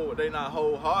 they not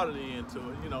wholeheartedly into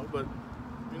it, you know, but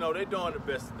you know, they doing the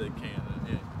best that they can,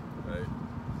 right?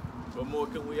 What more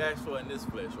can we ask for in this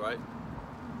flesh, right?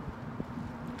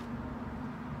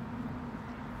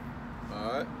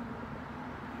 All right.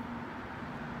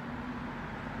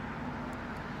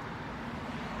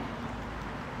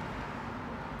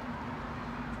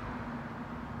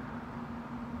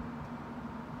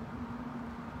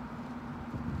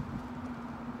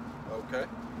 Okay.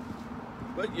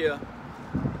 But yeah.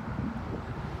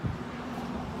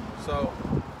 So,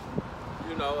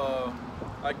 you know,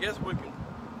 I guess we can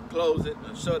close it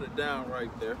and shut it down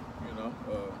right there, you know,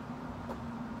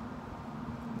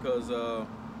 because I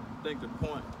think the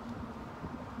point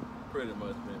pretty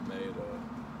much been made.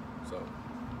 So,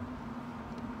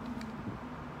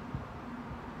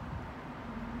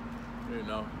 you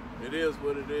know, it is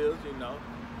what it is, you know.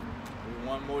 We're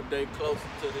one more day closer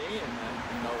to the end, man,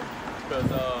 you know, because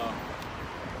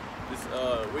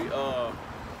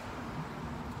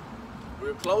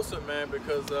we're closer, man,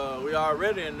 because we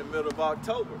already in the middle of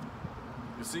October.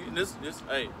 You see, this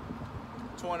hey,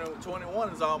 2021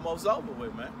 is almost over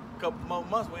with, man. A couple more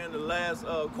months, we're in the last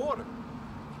quarter.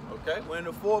 Okay, we're in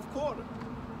the fourth quarter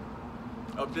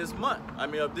of this month. I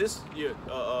mean, of this year.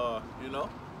 You know,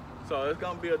 so it's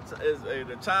gonna be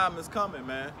the time is coming,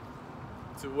 man,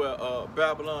 to where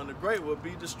Babylon the Great will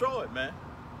be destroyed, man.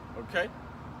 Okay.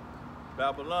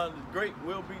 Babylon the Great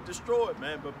will be destroyed,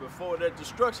 man. But before that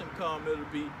destruction comes, it'll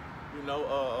be, you know,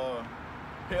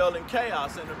 hell and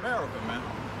chaos in America, man.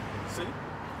 See?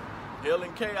 Hell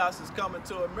and chaos is coming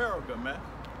to America, man.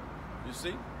 You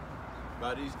see?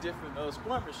 By these different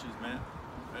skirmishes, man.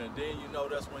 And then, you know,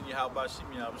 that's when Yahweh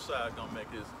Shimi Yahushua gonna make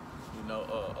his, you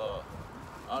know,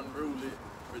 unruly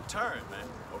return, man.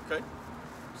 Okay?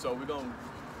 So we're gonna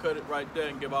cut it right there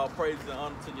and give all praise and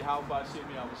honor to Yahweh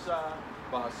Shimi Yahushua.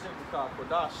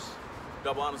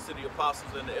 Double honor to the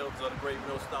apostles and the elders of the great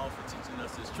millstones for teaching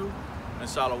us his truth, and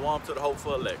shalom to the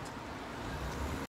hopeful elect.